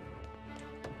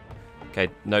 Okay,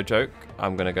 no joke.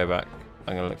 I'm gonna go back.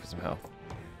 I'm gonna look for some health.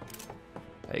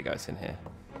 There you go. It's in here.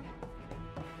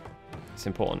 It's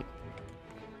important.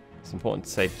 It's important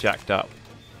to say jacked up.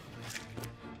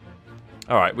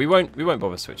 All right, we won't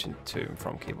bother switching to and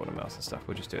from keyboard and mouse and stuff.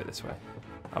 We'll just do it this way.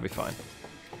 I'll be fine.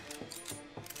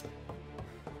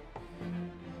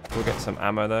 We'll get some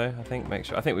ammo though. I think. Make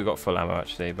sure. I think we've got full ammo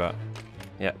actually, but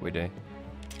yeah, we do.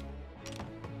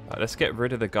 Right, let's get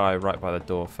rid of the guy right by the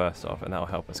door first off, and that'll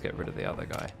help us get rid of the other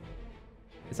guy.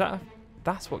 Is that?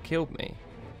 That's what killed me.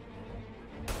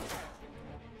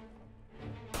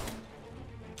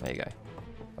 There you go.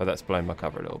 Oh, that's blown my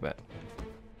cover a little bit.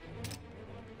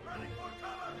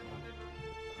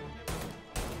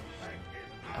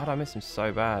 How'd I miss him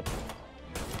so bad?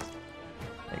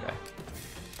 There you go.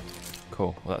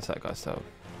 Cool. Well, that's that guy's sold.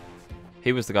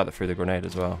 He was the guy that threw the grenade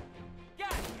as well.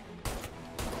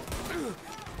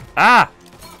 Ah!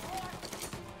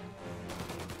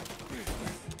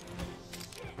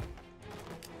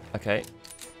 Okay.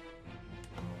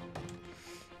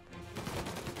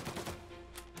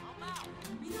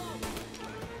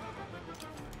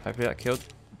 Hopefully that killed.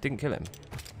 Didn't kill him.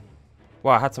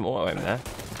 Wow, I had some auto aim there.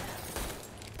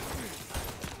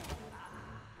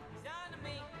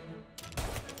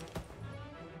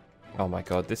 Oh my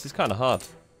god, this is kind of hard.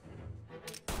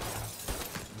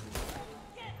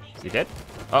 Is he dead?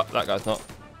 Oh, that guy's not.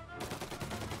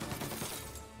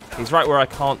 He's right where I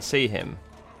can't see him.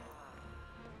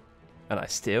 And I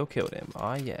still killed him.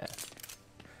 Ah, yeah.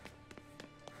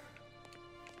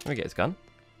 Let me get his gun.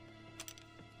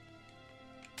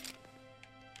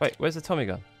 Wait, where's the Tommy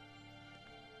gun?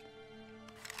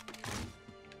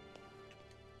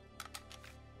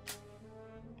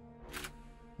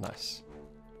 Nice.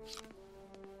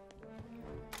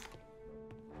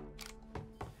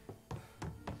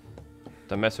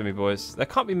 Don't mess with me, boys. There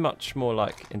can't be much more,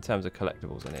 like, in terms of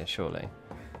collectibles in here, surely.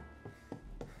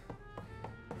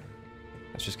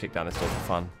 Let's just kick down this door for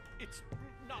fun. It's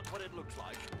not what it looks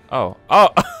like. Oh. Oh!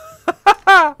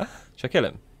 Should I kill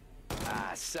him?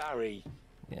 Ah, sorry.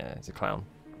 Yeah, he's a clown.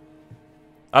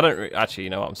 I don't actually, you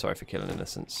know what? I'm sorry for killing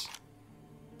innocents.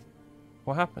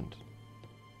 What happened?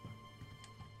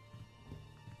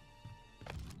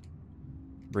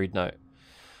 Read note.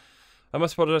 I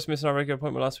must apologize for missing our regular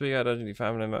appointment last week. I had urgently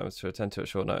family matters to attend to at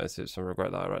short notice. It's some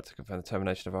regret that I write to confirm the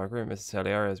termination of our agreement. Mrs.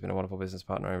 Salieri has been a wonderful business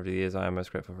partner over the years. I am most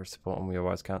grateful for his support and your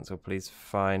wise counsel. Please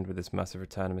find with this massive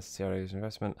return of Mrs. Salieri's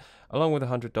investment, along with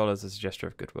 $100 as a gesture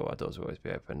of goodwill. Our doors will always be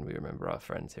open. We remember our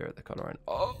friends here at the Colorado.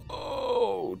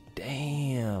 Oh,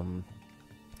 damn.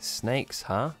 Snakes,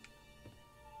 huh?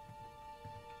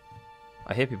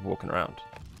 I hear people walking around.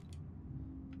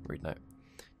 Read note.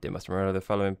 Dear Master Morello, the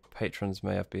following patrons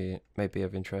may be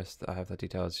of interest. I have the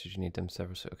details should you need them.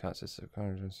 Several sort of accounts.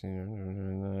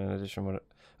 In addition,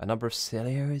 a number of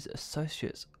Salieri's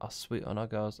associates are sweet on our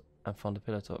girls and fond of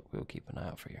pillow talk. We will keep an eye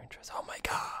out for your interest. Oh my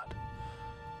god.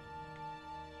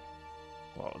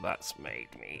 Well, that's made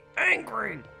me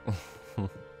angry.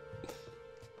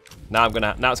 Now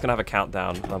it's gonna have a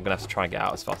countdown, and I'm gonna have to try and get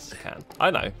out as fast as I can.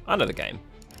 I know the game.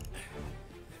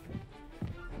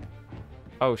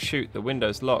 Oh shoot, the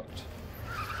window's locked.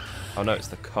 Oh no, it's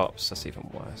the cops. That's even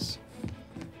worse.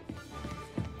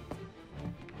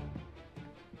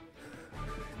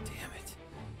 Damn it.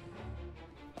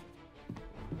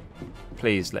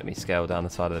 Please let me scale down the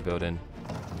side of the building.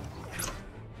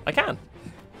 I can.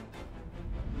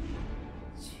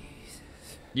 Jesus.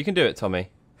 You can do it, Tommy.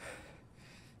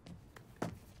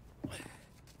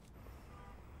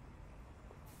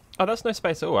 Oh, that's no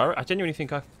space at all. I genuinely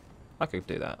think I could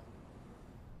do that.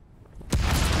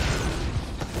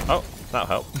 Oh, that'll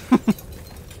help.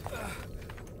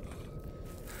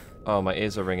 Oh, my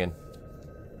ears are ringing.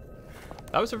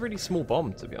 That was a really small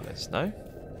bomb, to be honest, no?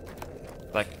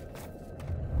 Like,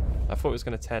 I thought it was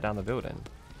going to tear down the building.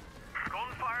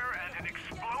 Gunfire and an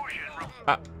explosion.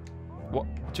 What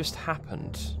just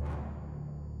happened?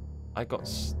 I got...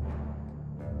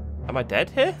 Am I dead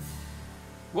here?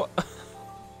 What?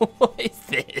 What is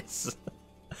this?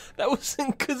 That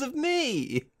wasn't because of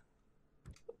me.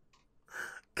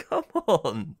 Come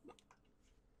on.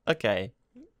 Okay.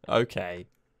 Okay.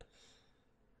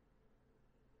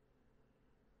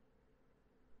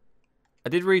 I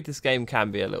did read this game can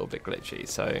be a little bit glitchy,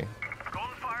 so...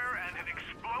 Gunfire and an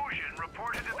explosion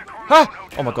reported at the Ah!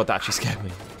 Oh my god, that actually scared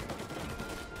me.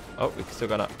 Oh, we've still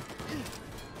gone up.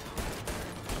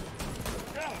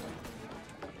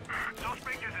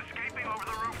 Suspect is escaping over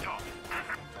the rooftop.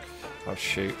 Oh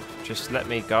shoot. Just let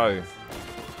me go.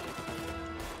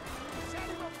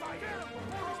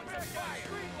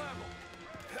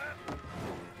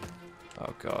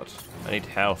 Oh god. I need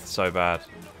health so bad.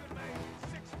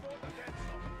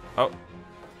 Oh.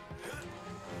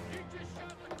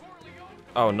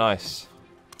 Oh, nice.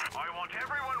 I want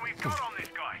everyone we've got on this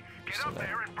guy. Get up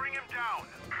there and bring him down.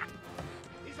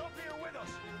 He's up here with us.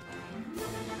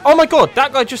 Oh my god,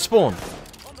 that guy just spawned.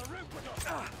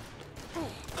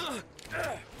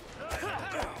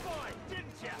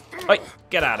 Wait,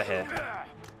 get out of here.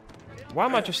 Why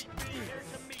am I just...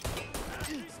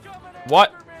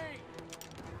 What?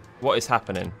 What is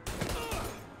happening?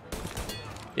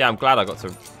 Yeah, I'm glad I got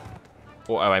to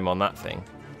auto-aim on that thing.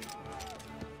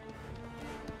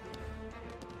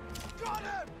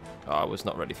 Oh, I was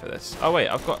not ready for this. Oh wait,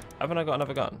 haven't I got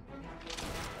another gun?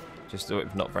 Just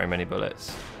with not very many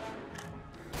bullets.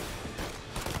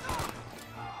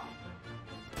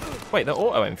 Wait, the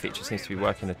auto-aim feature seems to be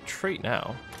working a treat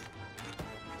now.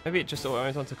 Maybe it just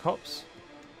auto-aims onto cops?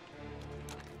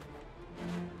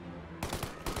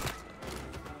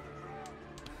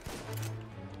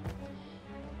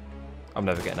 I'm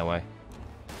never getting away.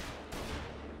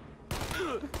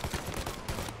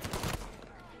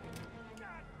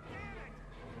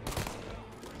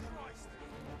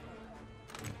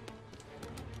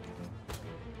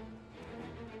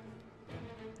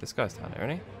 This guy's down here,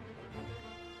 isn't he?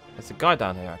 There's a guy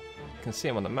down here. I can see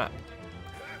him on the map.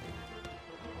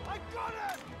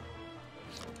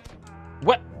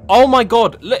 What? Oh my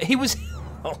god! Look, he was...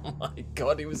 Oh my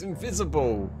god, he was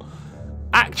invisible!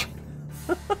 Actually...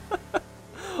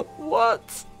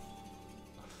 What?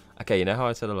 Okay, you know how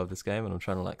I said I love this game and I'm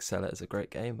trying to like sell it as a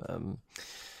great game? Come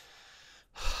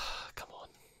on.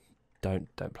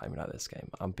 Don't play me like this game.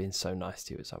 I'm being so nice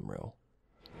to you, it's unreal.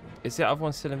 Is the other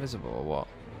one still invisible or what?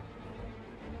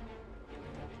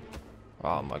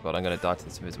 Oh my god, I'm gonna die to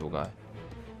this invisible guy.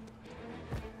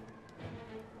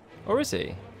 Or is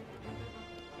he?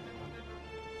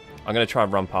 I'm gonna try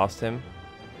and run past him.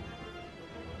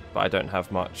 But I don't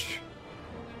have much.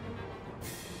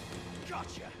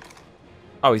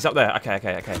 Oh, he's up there. Okay.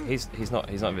 He's not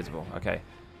invisible. Okay.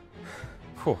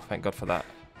 Whew, thank God for that.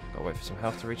 Gotta wait for some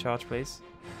health to recharge, please.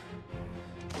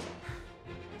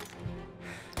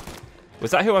 Was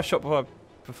that who I shot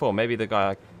before? Maybe the guy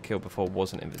I killed before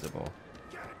wasn't invisible.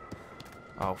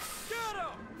 Oh.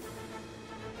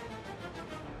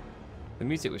 The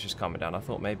music was just calming down. I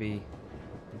thought maybe...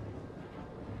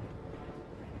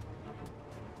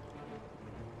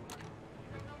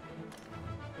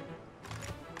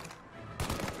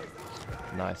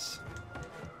 Nice.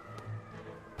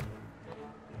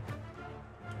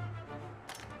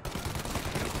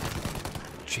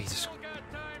 Jesus.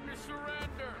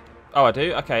 Oh, I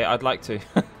do? Okay, I'd like to.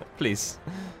 Please.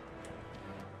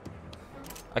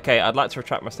 Okay, I'd like to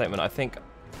retract my statement. I think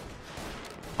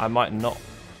I might not.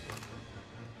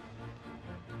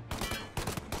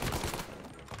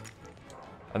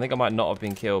 I think I might not have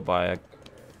been killed by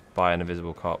an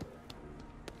invisible cop.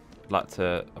 I'd like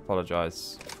to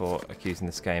apologise for accusing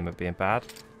this game of being bad.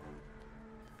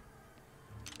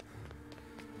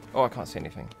 Oh, I can't see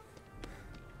anything.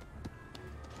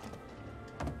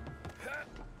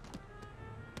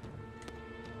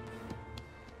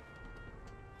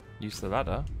 Use the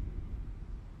ladder.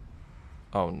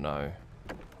 Oh no.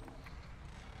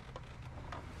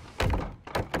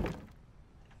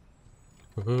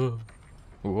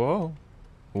 Whoa.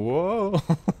 Whoa.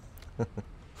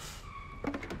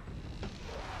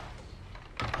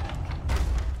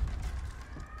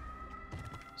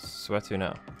 So where to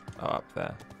now? Oh, up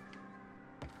there.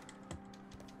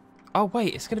 Oh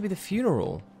wait, it's gonna be the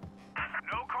funeral.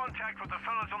 No contact with the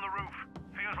fellas on the roof.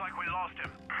 Feels like we lost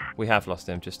him. We have lost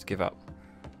him, just give up.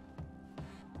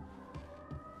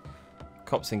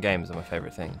 Cops in games are my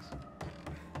favourite things.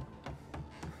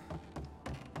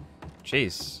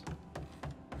 Jeez.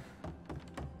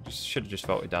 Should have just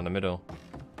vaulted down the middle.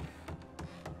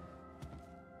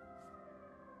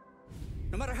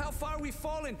 No matter how far we've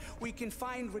fallen, we can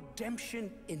find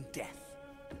redemption in death.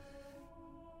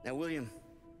 Now, William,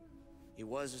 he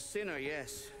was a sinner,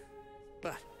 yes,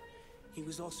 but he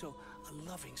was also a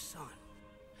loving son,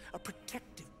 a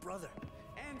protective brother,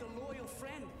 and a loyal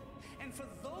friend. And for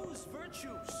those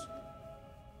virtues,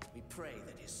 we pray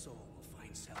that his soul will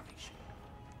find salvation.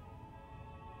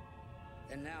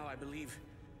 And now I believe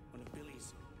one of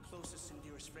Billy's closest and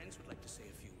dearest friends would like to say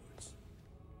a few words.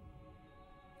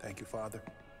 Thank you, Father.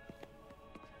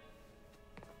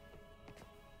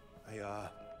 I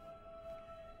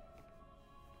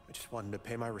just wanted to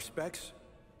pay my respects.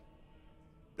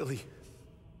 Billy,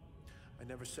 I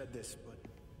never said this, but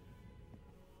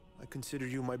I consider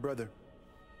you my brother.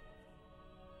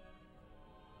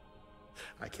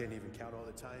 I can't even count all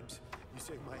the times you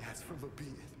saved my ass from a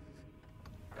beating.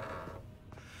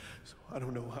 So I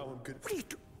don't know how I'm gonna... What are you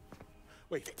doing?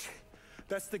 Wait,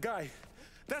 that's the guy.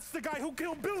 That's the guy who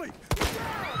killed Billy!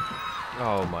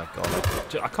 Oh my god,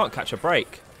 I can't catch a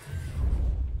break.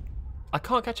 I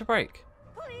can't catch a break.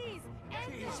 Please!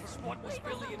 Jesus, what was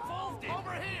Billy involved in?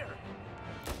 Over here!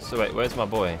 So wait, where's my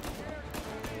boy?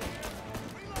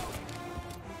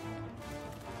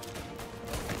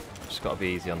 Just gotta be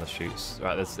easy on the shoots.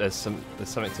 Right, there's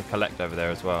something to collect over there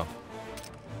as well.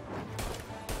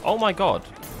 Oh my god!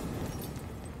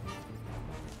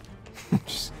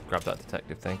 Just grab that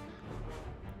detective thing.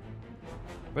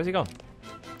 Where's he gone?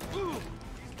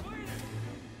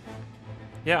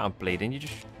 Yeah, I'm bleeding. You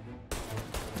just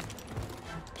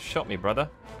shot me, brother.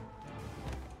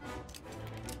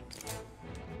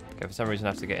 Okay, for some reason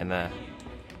I have to get in there.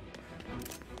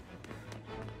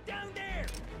 Down there!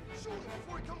 Shoot him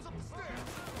before he comes up the stairs!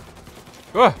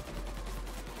 Whoa!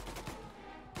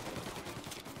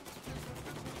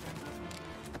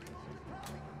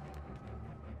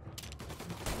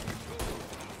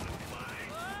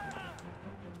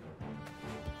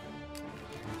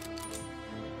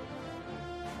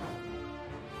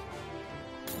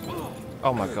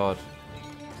 Oh my god.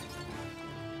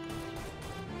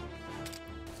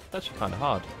 That's kind of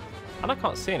hard. And I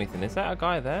can't see anything. Is that a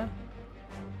guy there?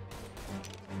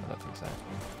 I don't think so.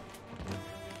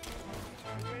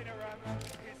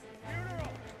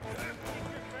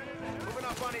 Moving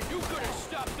up on it. You could have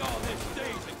stopped all this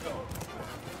days ago.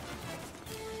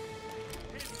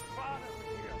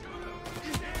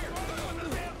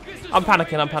 I'm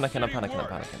panicking.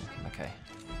 Okay.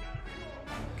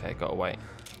 Okay, gotta wait.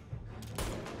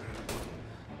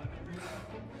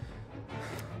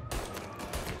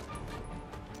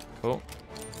 Cool.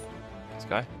 Let's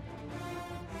go.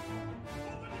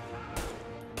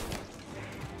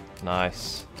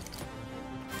 Nice.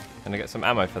 Gonna get some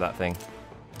ammo for that thing.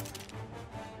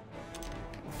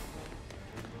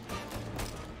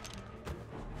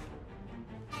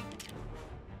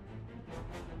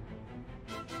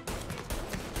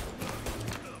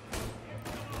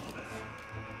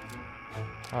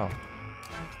 Oh.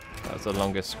 That was the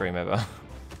longest scream ever.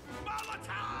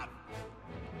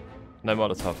 No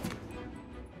Molotov.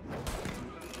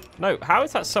 No, how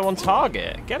is that so on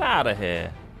target? Get out of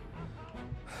here.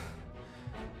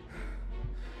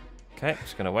 Okay,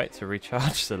 just gonna wait to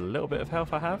recharge the little bit of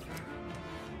health I have.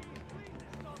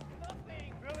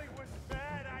 Billy was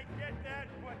bad, I get that,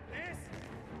 but this?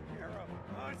 You're a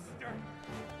monster.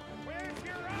 Where's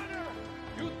your honor?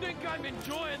 You think I'm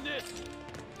enjoying this?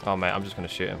 Oh mate, I'm just gonna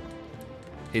shoot him.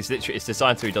 He's literally, it's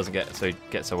designed so he doesn't get, so he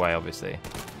gets away, obviously.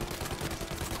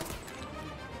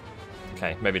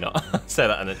 Okay, maybe not. Say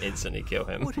that and then instantly kill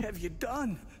him. What have you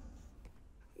done?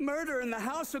 Murder in the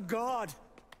house of God.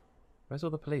 Where's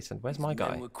all the police and where's my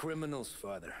guy? We're criminals,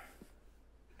 Father.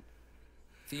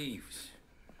 Thieves.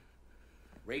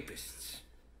 Rapists.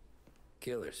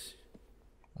 Killers.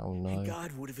 Oh no. And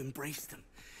God would have embraced them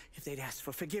if they'd asked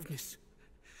for forgiveness.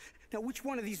 Now, which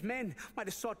one of these men might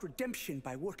have sought redemption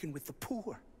by working with the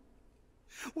poor?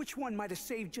 Which one might have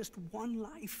saved just one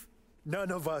life?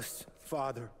 None of us,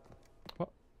 Father. What?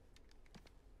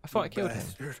 I thought I killed him.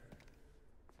 Bastard.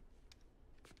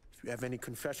 If you have any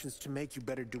confessions to make, you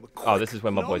better do it quick. Oh, this is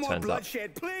when my boy No more turns up.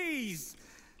 bloodshed, please!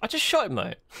 I just shot him,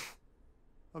 though.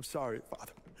 I'm sorry,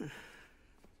 Father.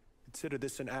 Consider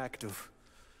this an act of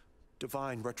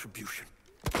divine retribution.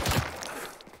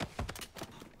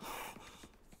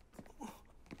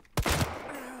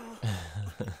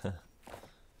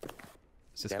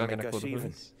 Is this guy gonna call the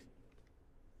police?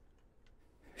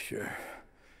 Sure.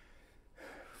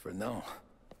 For now.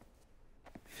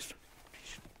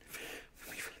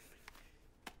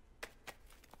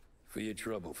 For your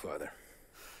trouble, Father.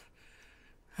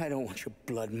 I don't want your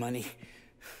blood money.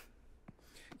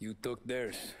 You took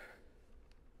theirs.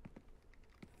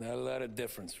 Not a lot of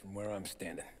difference from where I'm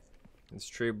standing. It's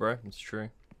true, bro. It's true.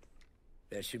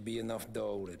 That should be enough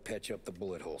dough to patch up the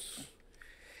bullet holes.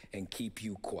 And keep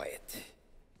you quiet.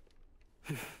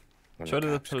 Show to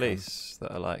the police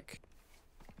that are like...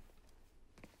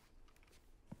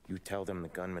 You tell them the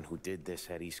gunman who did this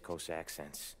had East Coast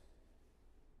accents.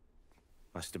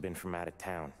 Must have been from out of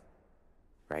town,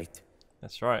 right?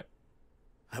 That's right.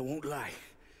 I won't lie.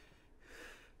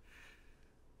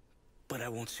 But I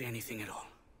won't say anything at all.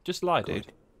 Just lie,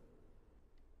 dude.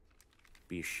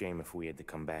 Be a shame if we had to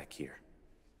come back here.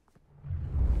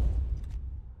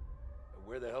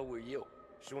 Where the hell were you?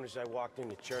 As soon as I walked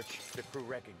into church, the crew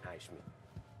recognized me.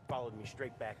 Followed me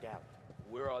straight back out.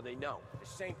 Where are they now? The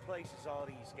same place as all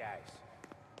these guys.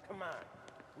 Come on,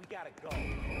 we gotta go.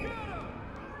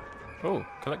 Oh,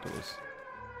 collectibles.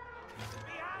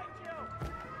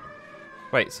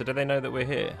 Wait, so do they know that we're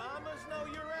here? Mamas know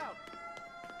you're out.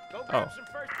 Go Oh. grab some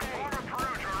first aid.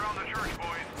 Around the church,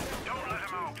 boys. Don't let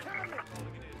him out.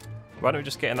 Why don't we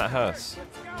just get in that hearse?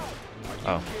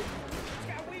 Oh.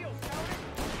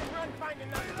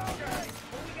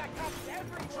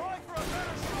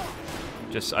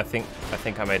 Just, I think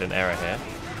I made an error here.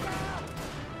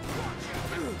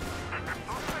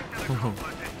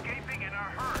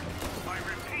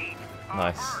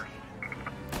 Nice.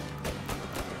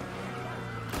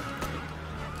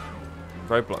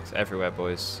 Roadblocks everywhere,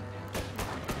 boys.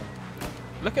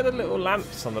 Look at the little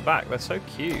lamps on the back. They're so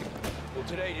cute. Well,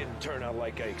 today didn't turn out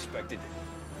like I expected.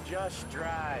 Just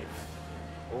drive.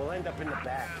 We'll end up in the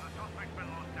back.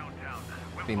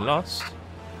 Been lost.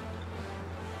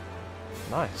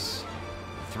 Nice.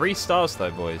 3 stars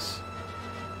though, boys.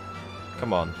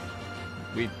 Come on.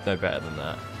 We know better than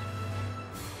that.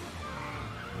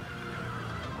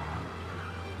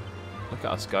 Look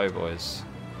at us go, boys.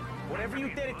 Whatever you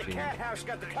did at the cat house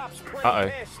got the cops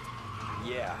pretty pissed.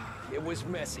 Yeah, it was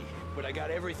messy, but I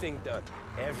got everything done.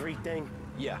 Everything?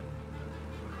 Yeah.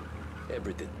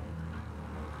 Everything.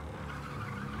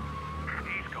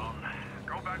 He's gone.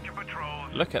 Go back to patrol.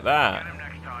 Look at that.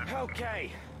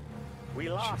 Okay. We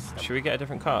lost. Should we get a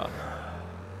different car?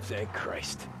 Thank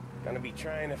Christ. Gonna be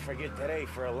trying to forget today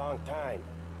for a long time.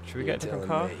 Should we get a different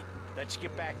car? Let's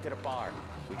get back to the bar.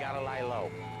 We gotta lie low.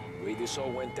 The way this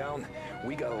all went down,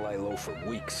 we gotta lie low for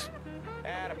weeks.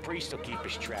 The priest will keep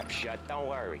his trap shut, don't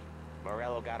worry.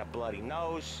 Morello got a bloody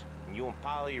nose, and you and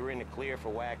Polly are in the clear for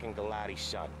whacking Galati's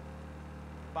son.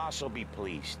 Boss will be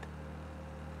pleased.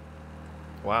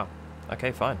 Wow.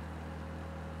 Okay, fine.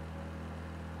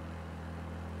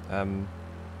 So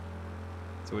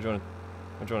what do you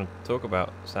want to talk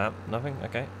about, Sam? Nothing?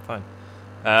 Okay, fine.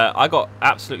 I got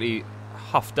absolutely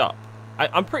huffed up.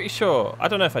 I'm pretty sure, I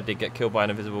don't know if I did get killed by an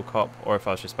invisible cop or if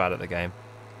I was just bad at the game.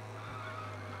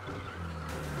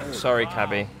 Sorry,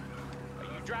 cabbie.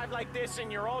 You drive like this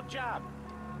in your old job.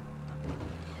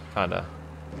 Kinda.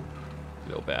 A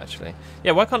little bit, actually.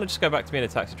 Yeah, why can't I just go back to being a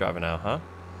taxi driver now, huh?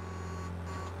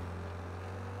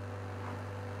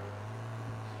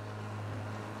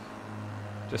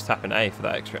 Just tap an A for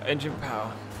that extra engine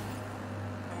power.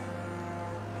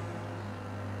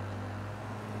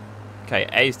 Okay,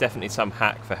 A is definitely some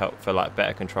hack for help for like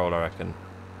better control, I reckon.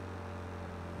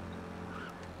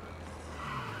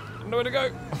 Nowhere to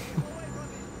go.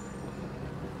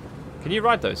 Can you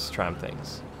ride those tram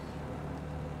things?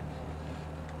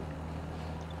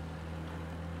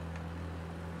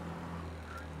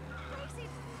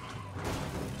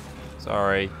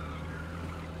 Sorry.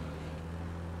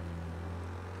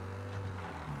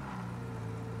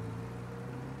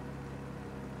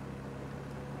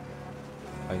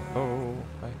 Hi-ho,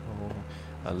 hi-ho.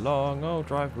 A long old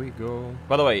drive we go.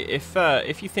 By the way,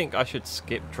 if you think I should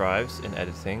skip drives in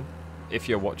editing, if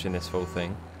you're watching this full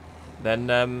thing, then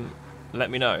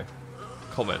let me know.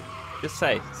 Comment. Just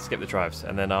say skip the drives,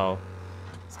 and then I'll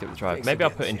skip the drive. Thanks Maybe I'll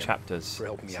again, put in Sam, chapters for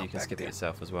helping me so you out can back skip it there.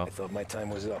 yourself as well. I thought my time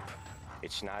was up.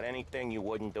 It's not anything you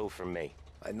wouldn't do for me.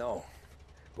 I know.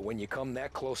 But when you come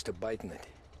that close to biting it,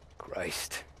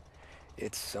 Christ,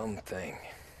 it's something.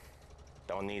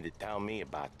 Don't need to tell me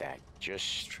about that.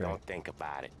 Just don't think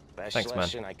about it. Best Thanks, man.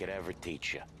 lesson I could ever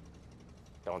teach you.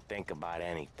 Don't think about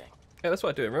anything. Yeah, that's what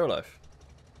I do in real life.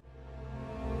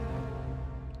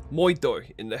 Moido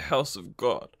in the house of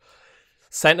God.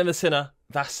 Saint and the Sinner.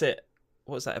 That's it.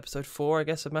 What was that, episode 4, I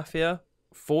guess, of Mafia?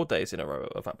 4 days in a row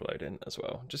of uploading as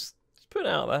well. Just putting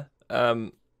it out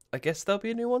there. I guess there'll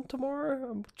be a new one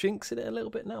tomorrow. I'm jinxing it a little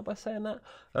bit now by saying that.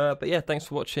 But yeah, thanks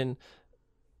for watching.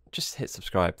 Just hit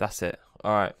subscribe. That's it.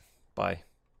 All right. Bye.